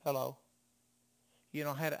 Hello? You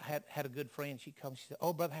know, I had a good friend. She comes, she said,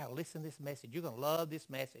 oh, Brother Howard, listen to this message. You're going to love this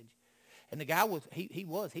message. And the guy was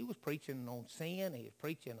preaching on sin. He was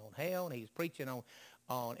preaching on hell. And he was preaching on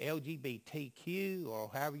LGBTQ or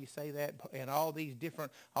however you say that, and all these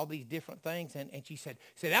different things. And she said,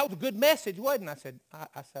 that was a good message, wasn't it?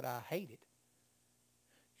 I said, I hate it.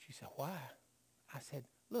 She said, why? I said,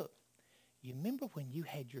 look, you remember when you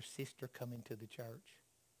had your sister come into the church?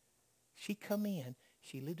 She come in.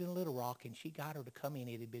 She lived in Little Rock, and she got her to come in.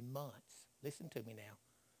 It had been months. Listen to me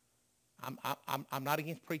now. I'm not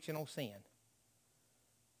against preaching on sin,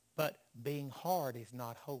 but being hard is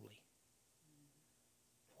not holy.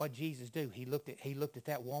 What Jesus do? He looked at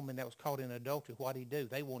that woman that was caught in adultery. What did he do?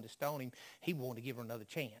 They wanted to stone him. He wanted to give her another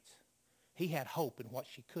chance. He had hope in what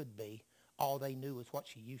she could be. All they knew was what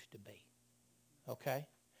she used to be. Okay?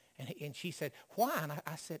 And she said, why? And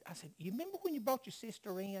I said, you remember when you brought your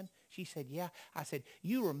sister in? She said, yeah. I said,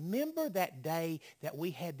 you remember that day that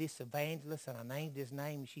we had this evangelist and I named his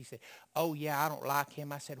name? And she said, oh, yeah, I don't like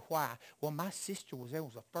him. I said, why? Well, my sister was there. It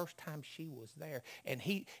was the first time she was there. And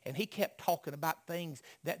he kept talking about things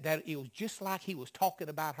that it was just like he was talking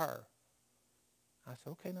about her. I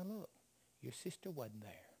said, okay, now look, your sister wasn't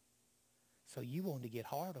there. So you wanted to get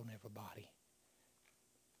hard on everybody.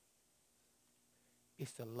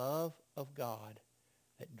 It's the love of God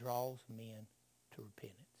that draws men to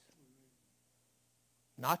repentance.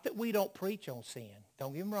 Not that we don't preach on sin.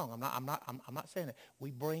 Don't get me wrong. I'm not saying that. We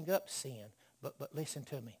bring up sin. But listen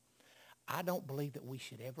to me. I don't believe that we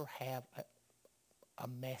should ever have a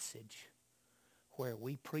message where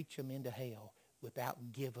we preach them into hell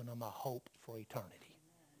without giving them a hope for eternity.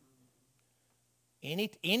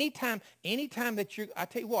 Anytime that I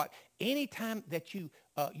tell you what, anytime that you're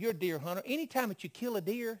a deer hunter, anytime that you kill a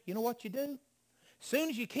deer, you know what you do? As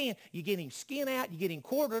soon as you can, you get him skin out, you get him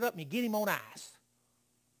quartered up, and you get him on ice.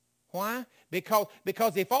 Why? Because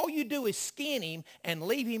if all you do is skin him and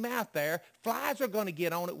leave him out there, flies are going to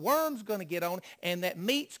get on it, worms are going to get on it, and that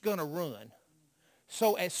meat's going to ruin.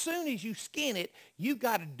 So as soon as you skin it, you've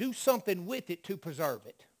got to do something with it to preserve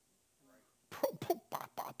it.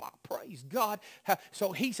 Praise God.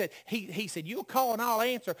 So he said, he said, you'll call and I'll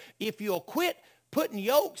answer if you'll quit putting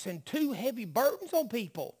yokes and too heavy burdens on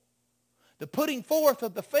people. The putting forth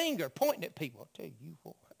of the finger, pointing at people. I'll tell you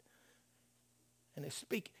what. And they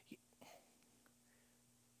speak.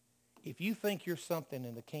 If you think you're something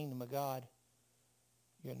in the kingdom of God,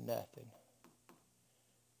 you're nothing.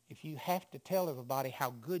 If you have to tell everybody how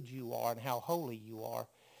good you are and how holy you are,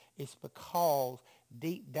 it's because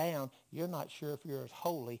deep down you're not sure if you're as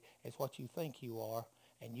holy as what you think you are,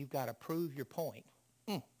 and you've got to prove your point.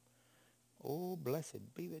 Oh,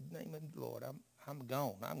 blessed be the name of the Lord. I'm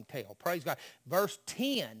gone. I can tell. Praise God. Verse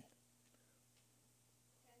 10. And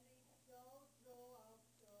they shall throw out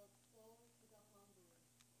the soul to the hungry,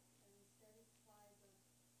 and satisfy the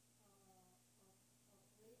afflicted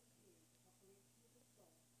soul. Then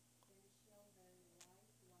shall their light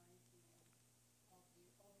rise in of the obscurity, and their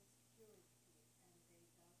darkness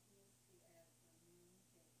be as the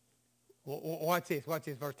noonday. Watch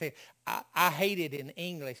this, verse 10. I hated in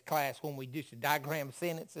English class when we used to diagram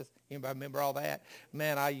sentences. Anybody remember all that?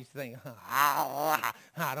 Man, I used to think, I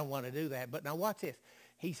don't want to do that. But now watch this.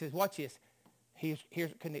 He says, watch this. Here's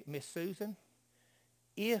Miss Susan.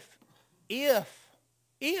 If you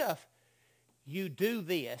do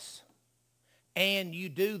this and you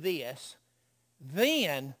do this,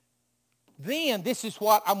 then this is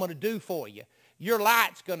what I'm going to do for you. Your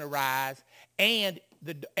light's going to rise, and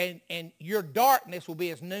your darkness will be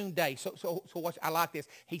as noonday. So watch, I like this.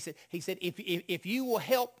 He said, if you will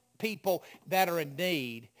help people that are in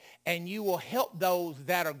need, and you will help those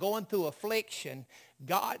that are going through affliction,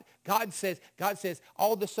 God says,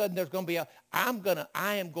 all of a sudden there's going to be I am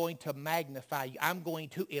going to magnify you. I'm going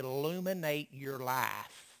to illuminate your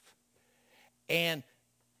life. And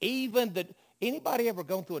even anybody ever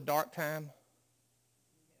gone through a dark time?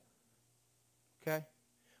 Okay?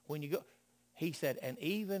 When you go, he said, and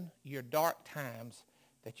even your dark times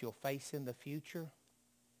that you'll face in the future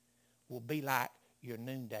will be like your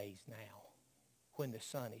noondays now when the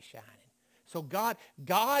sun is shining. So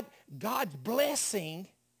God's blessing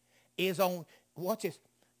is on, watch this,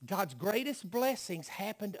 God's greatest blessings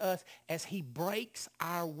happen to us as he breaks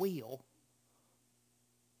our will.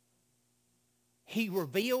 He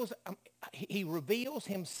reveals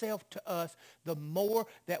himself to us the more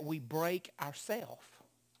that we break ourselves.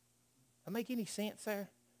 That make any sense there?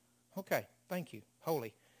 Okay, thank you.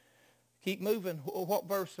 Holy. Keep moving. What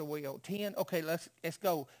verse are we on? 10? Okay, let's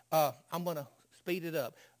go. I'm going to speed it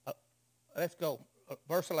up. Let's go.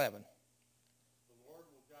 Verse 11. The Lord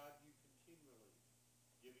will guide you continually,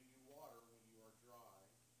 giving you water when you are dry,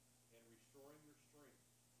 and restoring your strength.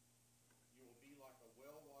 You will be like a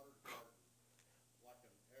well-watered garden, like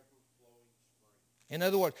an ever-flowing spring. In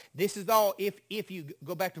other words, this is all, if you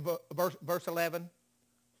go back to verse 11,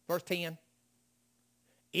 verse 10.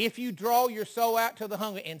 If you draw your soul out to the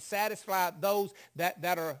hungry and satisfy those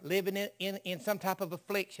that are living in some type of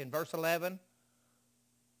affliction, verse 11,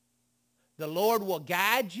 the Lord will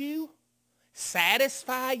guide you,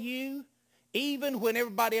 satisfy you, even when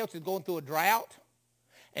everybody else is going through a drought,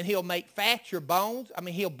 and he'll make fat your bones. I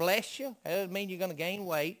mean, he'll bless you. That doesn't mean you're going to gain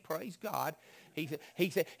weight. Praise God. He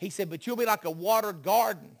said, but you'll be like a watered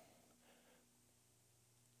garden.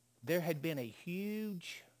 There had been a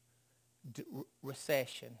huge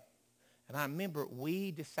recession. And I remember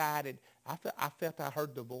we decided, I felt I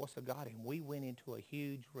heard the voice of God, and we went into a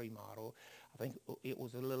huge remodel. I think it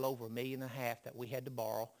was a little over $1.5 million that we had to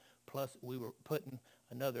borrow, plus we were putting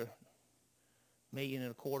another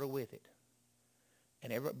 $1.25 million with it.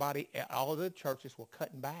 And everybody, all the churches were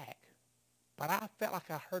cutting back. But I felt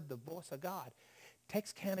like I heard the voice of God.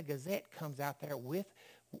 Texarkana Gazette comes out there with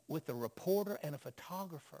a reporter and a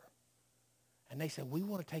photographer. And they said, we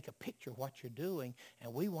want to take a picture of what you're doing,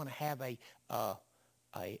 and we want to have we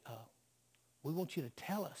want you to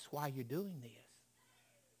tell us why you're doing this.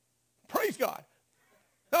 Praise God.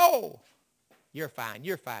 Oh, you're fine.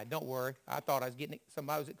 Don't worry. I thought I was getting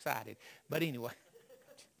somebody was excited. But anyway.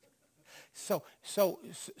 So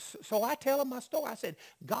I tell them my story. I said,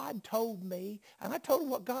 God told me, and I told him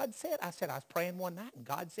what God said. I said, I was praying one night, and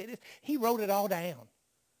God said this. He wrote it all down.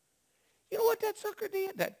 You know what that sucker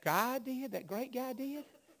did? That guy did? That great guy did?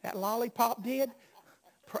 That lollipop did?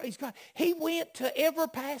 Praise God. He went to every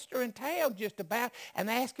pastor in town just about and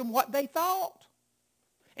asked them what they thought.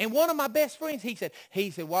 And one of my best friends, he said,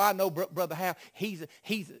 well, I know Brother Hal, he's a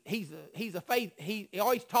faith, he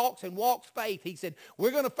always talks and walks faith. He said,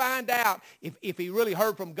 we're going to find out if he really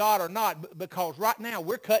heard from God or not, because right now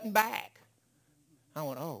we're cutting back. I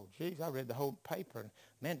went, oh, geez, I read the whole paper, and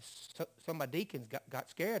Man, some of my deacons got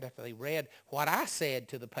scared after they read what I said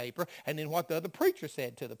to the paper and then what the other preacher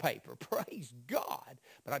said to the paper. Praise God.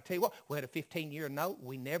 But I tell you what, we had a 15-year note.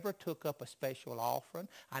 We never took up a special offering.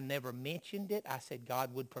 I never mentioned it. I said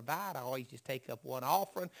God would provide. I always just take up one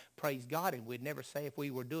offering. Praise God. And we'd never say if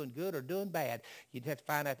we were doing good or doing bad. You'd have to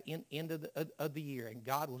find out at the end of the year. And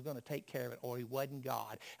God was going to take care of it, or he wasn't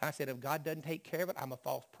God. And I said, if God doesn't take care of it, I'm a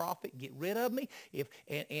false prophet. Get rid of me. If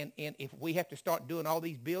we have to start doing all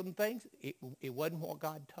these building things, it wasn't what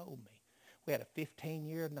God told me. We had a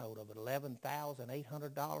 15-year note of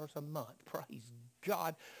 $11,800 a month. Praise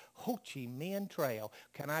God. Ho Chi Minh Trail.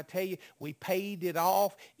 Can I tell you, we paid it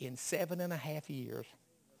off in 7.5 years.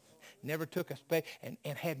 Never took a and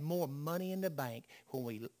had more money in the bank when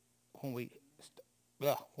we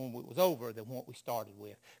was over than what we started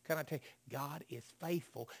with. Can I tell you, God is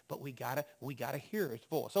faithful, but we gotta hear his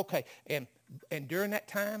voice. Okay, and during that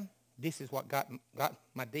time, this is what got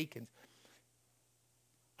my deacons.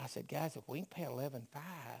 I said, guys, if we can pay $11,500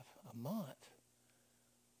 a month,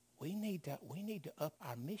 we need to up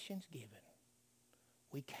our missions giving.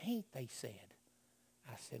 We can't, they said.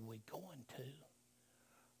 I said, we're going to.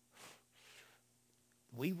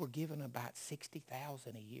 We were giving about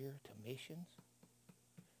 $60,000 a year to missions.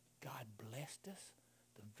 God blessed us.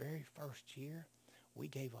 The very first year, we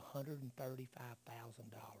gave $135,000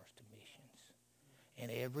 to missions. And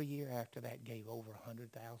every year after that gave over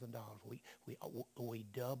 $100,000. We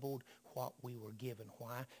doubled what we were given.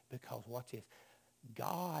 Why? Because watch this.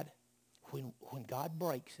 God, when God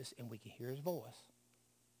breaks us and we can hear his voice,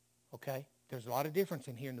 okay? There's a lot of difference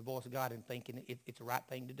in hearing the voice of God and thinking it's the right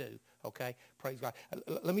thing to do, okay? Praise God.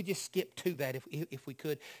 Let me just skip to that if we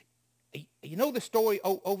could. You know the story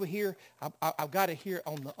over here? I've got it here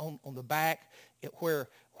on the back where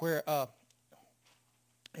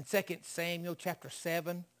in 2 Samuel chapter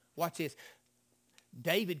 7, watch this.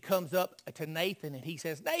 David comes up to Nathan and he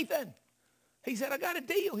says, Nathan, he said, I got a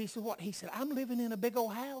deal. He said, what? He said, I'm living in a big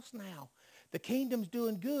old house now. The kingdom's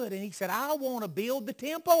doing good. And he said, I want to build the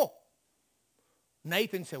temple.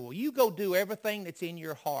 Nathan said, well, you go do everything that's in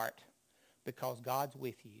your heart because God's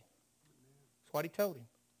with you. That's what he told him.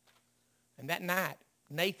 And that night,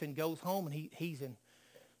 Nathan goes home and he's in,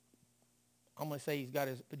 I'm going to say he's got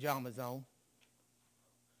his pajamas on.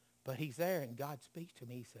 But he's there and God speaks to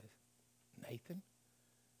me. He says, Nathan,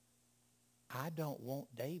 I don't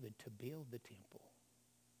want David to build the temple.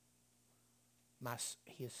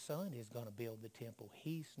 His son is going to build the temple.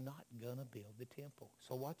 He's not going to build the temple.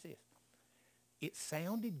 So watch this. It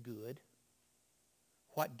sounded good,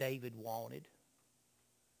 what David wanted.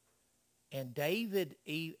 And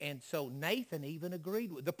so Nathan even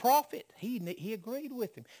agreed with the prophet. He agreed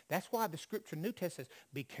with him. That's why the scripture New Testament says,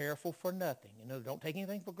 be careful for nothing. You know, don't take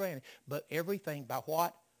anything for granted. But everything by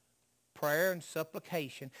what? Prayer and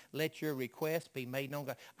supplication, let your requests be made known to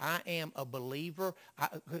God. I am a believer.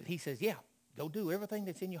 He says, yeah, go do everything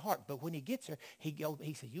that's in your heart. But when he gets there, he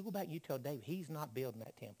says, you go back and you tell David, he's not building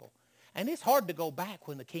that temple. And it's hard to go back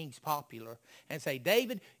when the king's popular and say,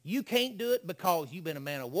 David, you can't do it because you've been a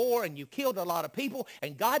man of war and you've killed a lot of people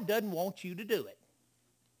and God doesn't want you to do it.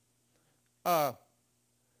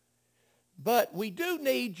 But we do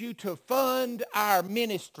need you to fund our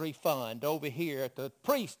ministry fund over here at the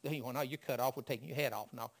priest. No, you're cut off. We're taking your head off.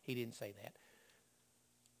 No, he didn't say that.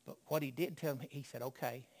 But what he did tell him, he said,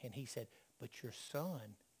 okay. And he said, but your son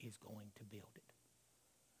is going to build it.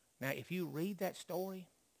 Now, if you read that story,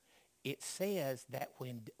 it says that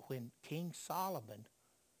when King Solomon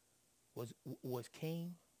was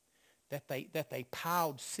king, that they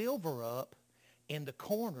piled silver up in the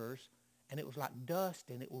corners, and it was like dust,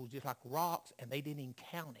 and it was just like rocks, and they didn't even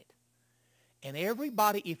count it. And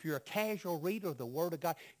everybody, if you're a casual reader of the Word of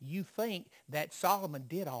God, you think that Solomon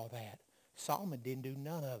did all that. Solomon didn't do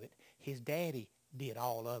none of it. His daddy did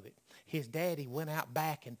all of it. His daddy went out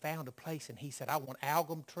back and found a place, and he said, I want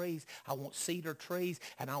algum trees, I want cedar trees,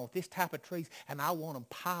 and I want this type of trees, and I want them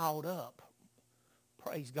piled up.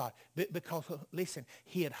 Praise God. Because, listen,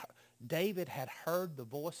 David had heard the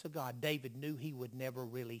voice of God. David knew he would never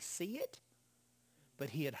really see it, but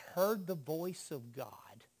he had heard the voice of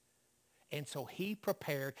God. And so he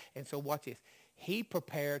prepared, and so watch this. He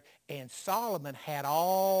prepared, and Solomon had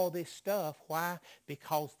all this stuff. Why?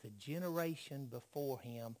 Because the generation before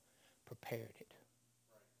him prepared it.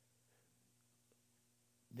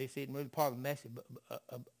 This isn't really part of the message,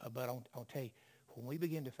 but I'll tell you, when we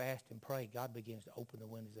begin to fast and pray, God begins to open the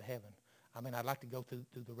windows of heaven. I mean, I'd like to go through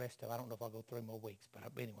the rest of it. I don't know if I'll go 3 more weeks, but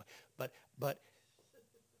anyway. But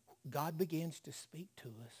God begins to speak to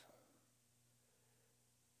us.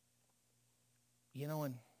 You know,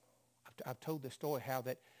 and I've told the story how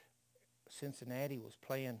that Cincinnati was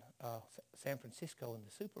playing San Francisco in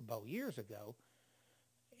the Super Bowl years ago,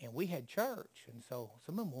 and we had church, and so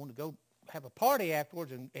some of them wanted to go have a party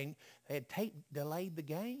afterwards, and they had delayed the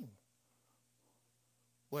game.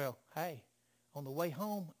 Well, hey, on the way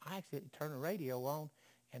home, I accidentally turned the radio on,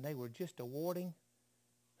 and they were just awarding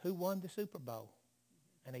who won the Super Bowl,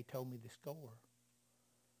 and they told me the score.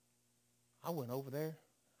 I went over there.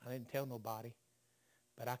 I didn't tell nobody,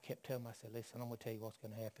 but I kept telling them, I said, listen, I'm going to tell you what's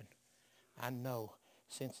going to happen. I know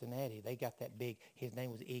Cincinnati, they got that big, his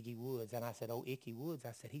name was Iggy Woods, and I said, oh, Icky Woods,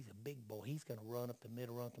 I said, he's a big boy. He's going to run up the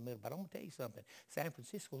middle. But I'm going to tell you something. San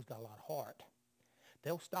Francisco's got a lot of heart.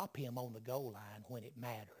 They'll stop him on the goal line when it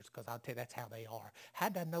matters, because I'll tell you, that's how they are. How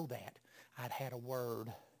did I know that? I'd had a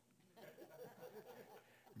word.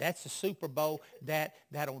 That's the Super Bowl that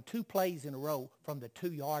on 2 plays in a row from the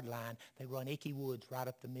 2-yard line, they run Icky Woods right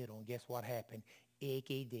up the middle. And guess what happened?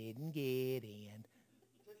 Icky didn't get in.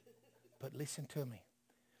 But listen to me.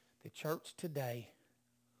 The church today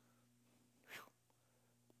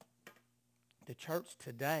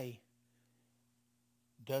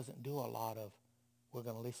doesn't do a lot of, we're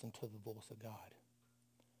going to listen to the voice of God.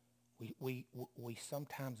 We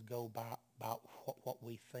sometimes go about what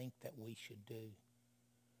we think that we should do.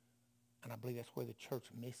 And I believe that's where the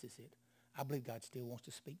church misses it. I believe God still wants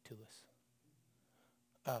to speak to us.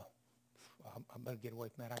 I'm going to get away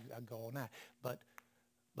from that. I go all night. But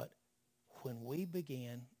when we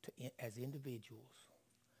begin to, as individuals,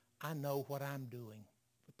 I know what I'm doing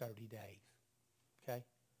for 30 days. Okay?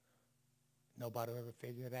 Nobody will ever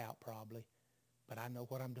figure it out probably. But I know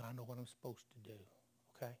what I'm doing. I know what I'm supposed to do.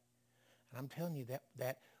 Okay? And I'm telling you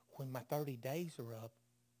that when my 30 days are up,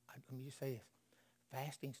 let me just say this.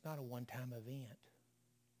 Fasting's not a one-time event.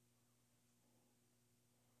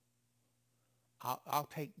 I'll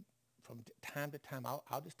take, from time to time,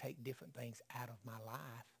 I'll just take different things out of my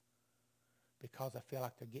life because I feel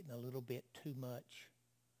like they're getting a little bit too much.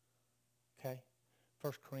 Okay?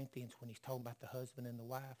 1 Corinthians, when he's talking about the husband and the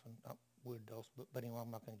wife, and we're adults, but anyway,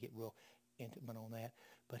 I'm not going to get real intimate on that.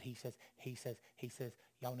 But he says,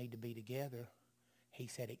 y'all need to be together. He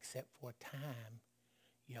said, except for a time,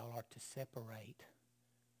 y'all are to separate.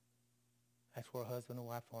 That's where a husband and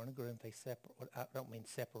wife are in agreement. They separate. I don't mean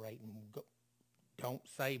separate and go. Don't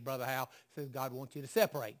say, Brother Hal says God wants you to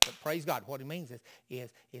separate. But praise God. What he means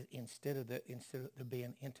is instead of there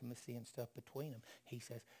being intimacy and stuff between them, he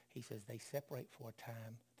says they separate for a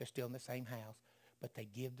time. They're still in the same house, but they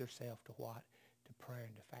give themselves to what? To prayer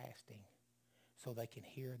and to fasting, so they can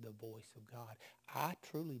hear the voice of God. I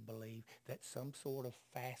truly believe that some sort of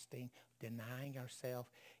fasting, denying ourselves,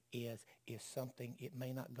 is something. It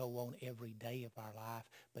may not go on every day of our life,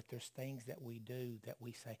 but there's things that we do that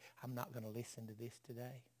we say, I'm not going to listen to this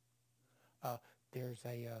today. There's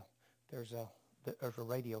a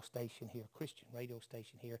radio station here, Christian radio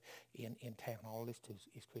station here in town. All this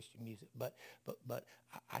is Christian music. But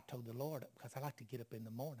I told the Lord, because I like to get up in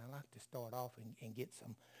the morning, I like to start off and get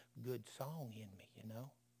some good song in me, you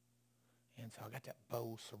know. And so I got that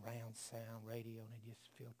Bose surround sound radio, and it just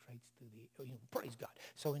filtrates through the, praise God.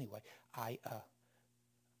 So anyway, God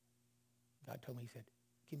told me, he said,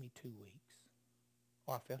 give me 2 weeks.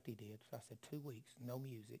 Or I felt he did. So I said, 2 weeks, no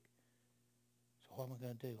music. So what am I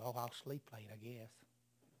going to do? Oh, I'll sleep late, I guess.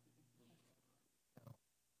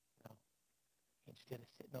 No. Instead of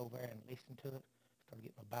sitting over there and listening to it, I started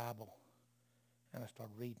getting my Bible, and I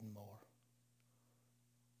started reading more.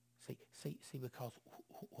 See, because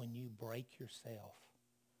when you break yourself,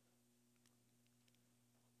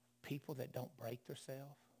 people that don't break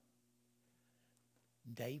themselves,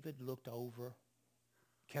 David looked over.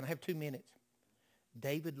 Can I have 2 minutes?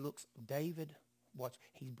 David, watch,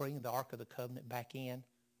 he's bringing the Ark of the Covenant back in.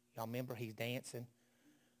 Y'all remember, he's dancing.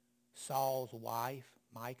 Saul's wife,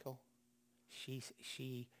 Michal, she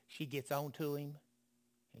gets on to him,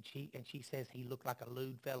 and she says he looked like a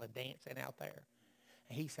lewd fella dancing out there.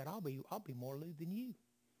 And he said, I'll be more lewd than you.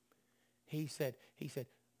 He said,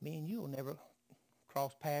 me and you will never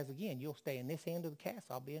cross paths again. You'll stay in this end of the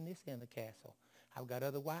castle. I'll be in this end of the castle. I've got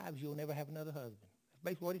other wives. You'll never have another husband. That's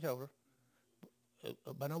basically what he told her.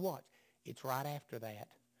 But now watch. It's right after that.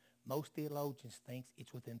 Most theologians think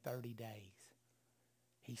it's within 30 days.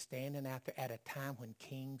 He's standing out there at a time when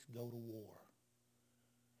kings go to war.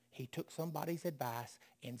 He took somebody's advice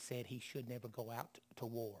and said he should never go out to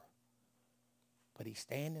war. But he's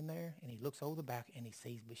standing there, and he looks over the back, and he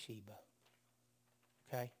sees Bathsheba.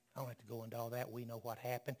 Okay? I don't have to go into all that. We know what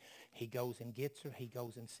happened. He goes and gets her. He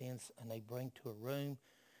goes and sends, and they bring to a room.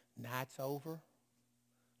 Night's over.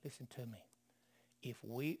 Listen to me. If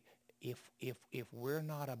we're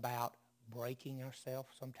not about breaking ourselves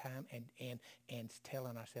sometime and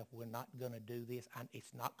telling ourselves we're not going to do this.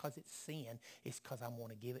 It's not because it's sin. It's because I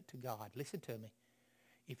want to give it to God. Listen to me.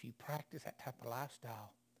 If you practice that type of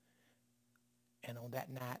lifestyle, and on that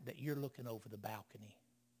night that you're looking over the balcony,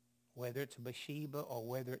 whether it's a Bathsheba or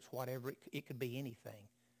whether it's whatever, it could be anything,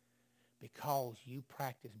 because you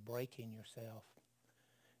practice breaking yourself,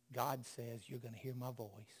 God says you're going to hear my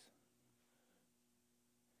voice.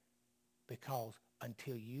 Because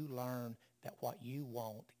until you learn that what you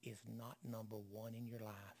want is not number one in your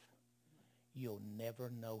life, you'll never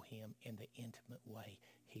know him in the intimate way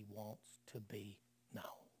he wants to be known.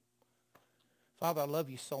 Father, I love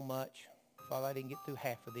you so much. Father, I didn't get through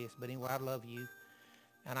half of this, but anyway, I love you.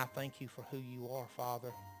 And I thank you for who you are,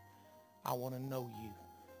 Father. I want to know you.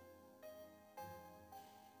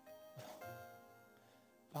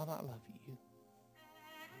 Father, I love you.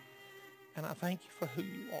 And I thank you for who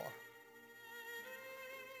you are.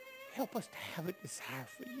 Help us to have a desire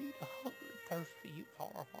for you, to hunger and thirst for you with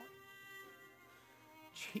all our heart.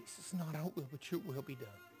 Jesus, not our will, but your will be done.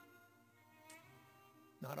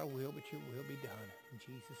 Not our will, but your will be done. In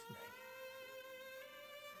Jesus' name,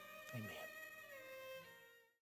 amen.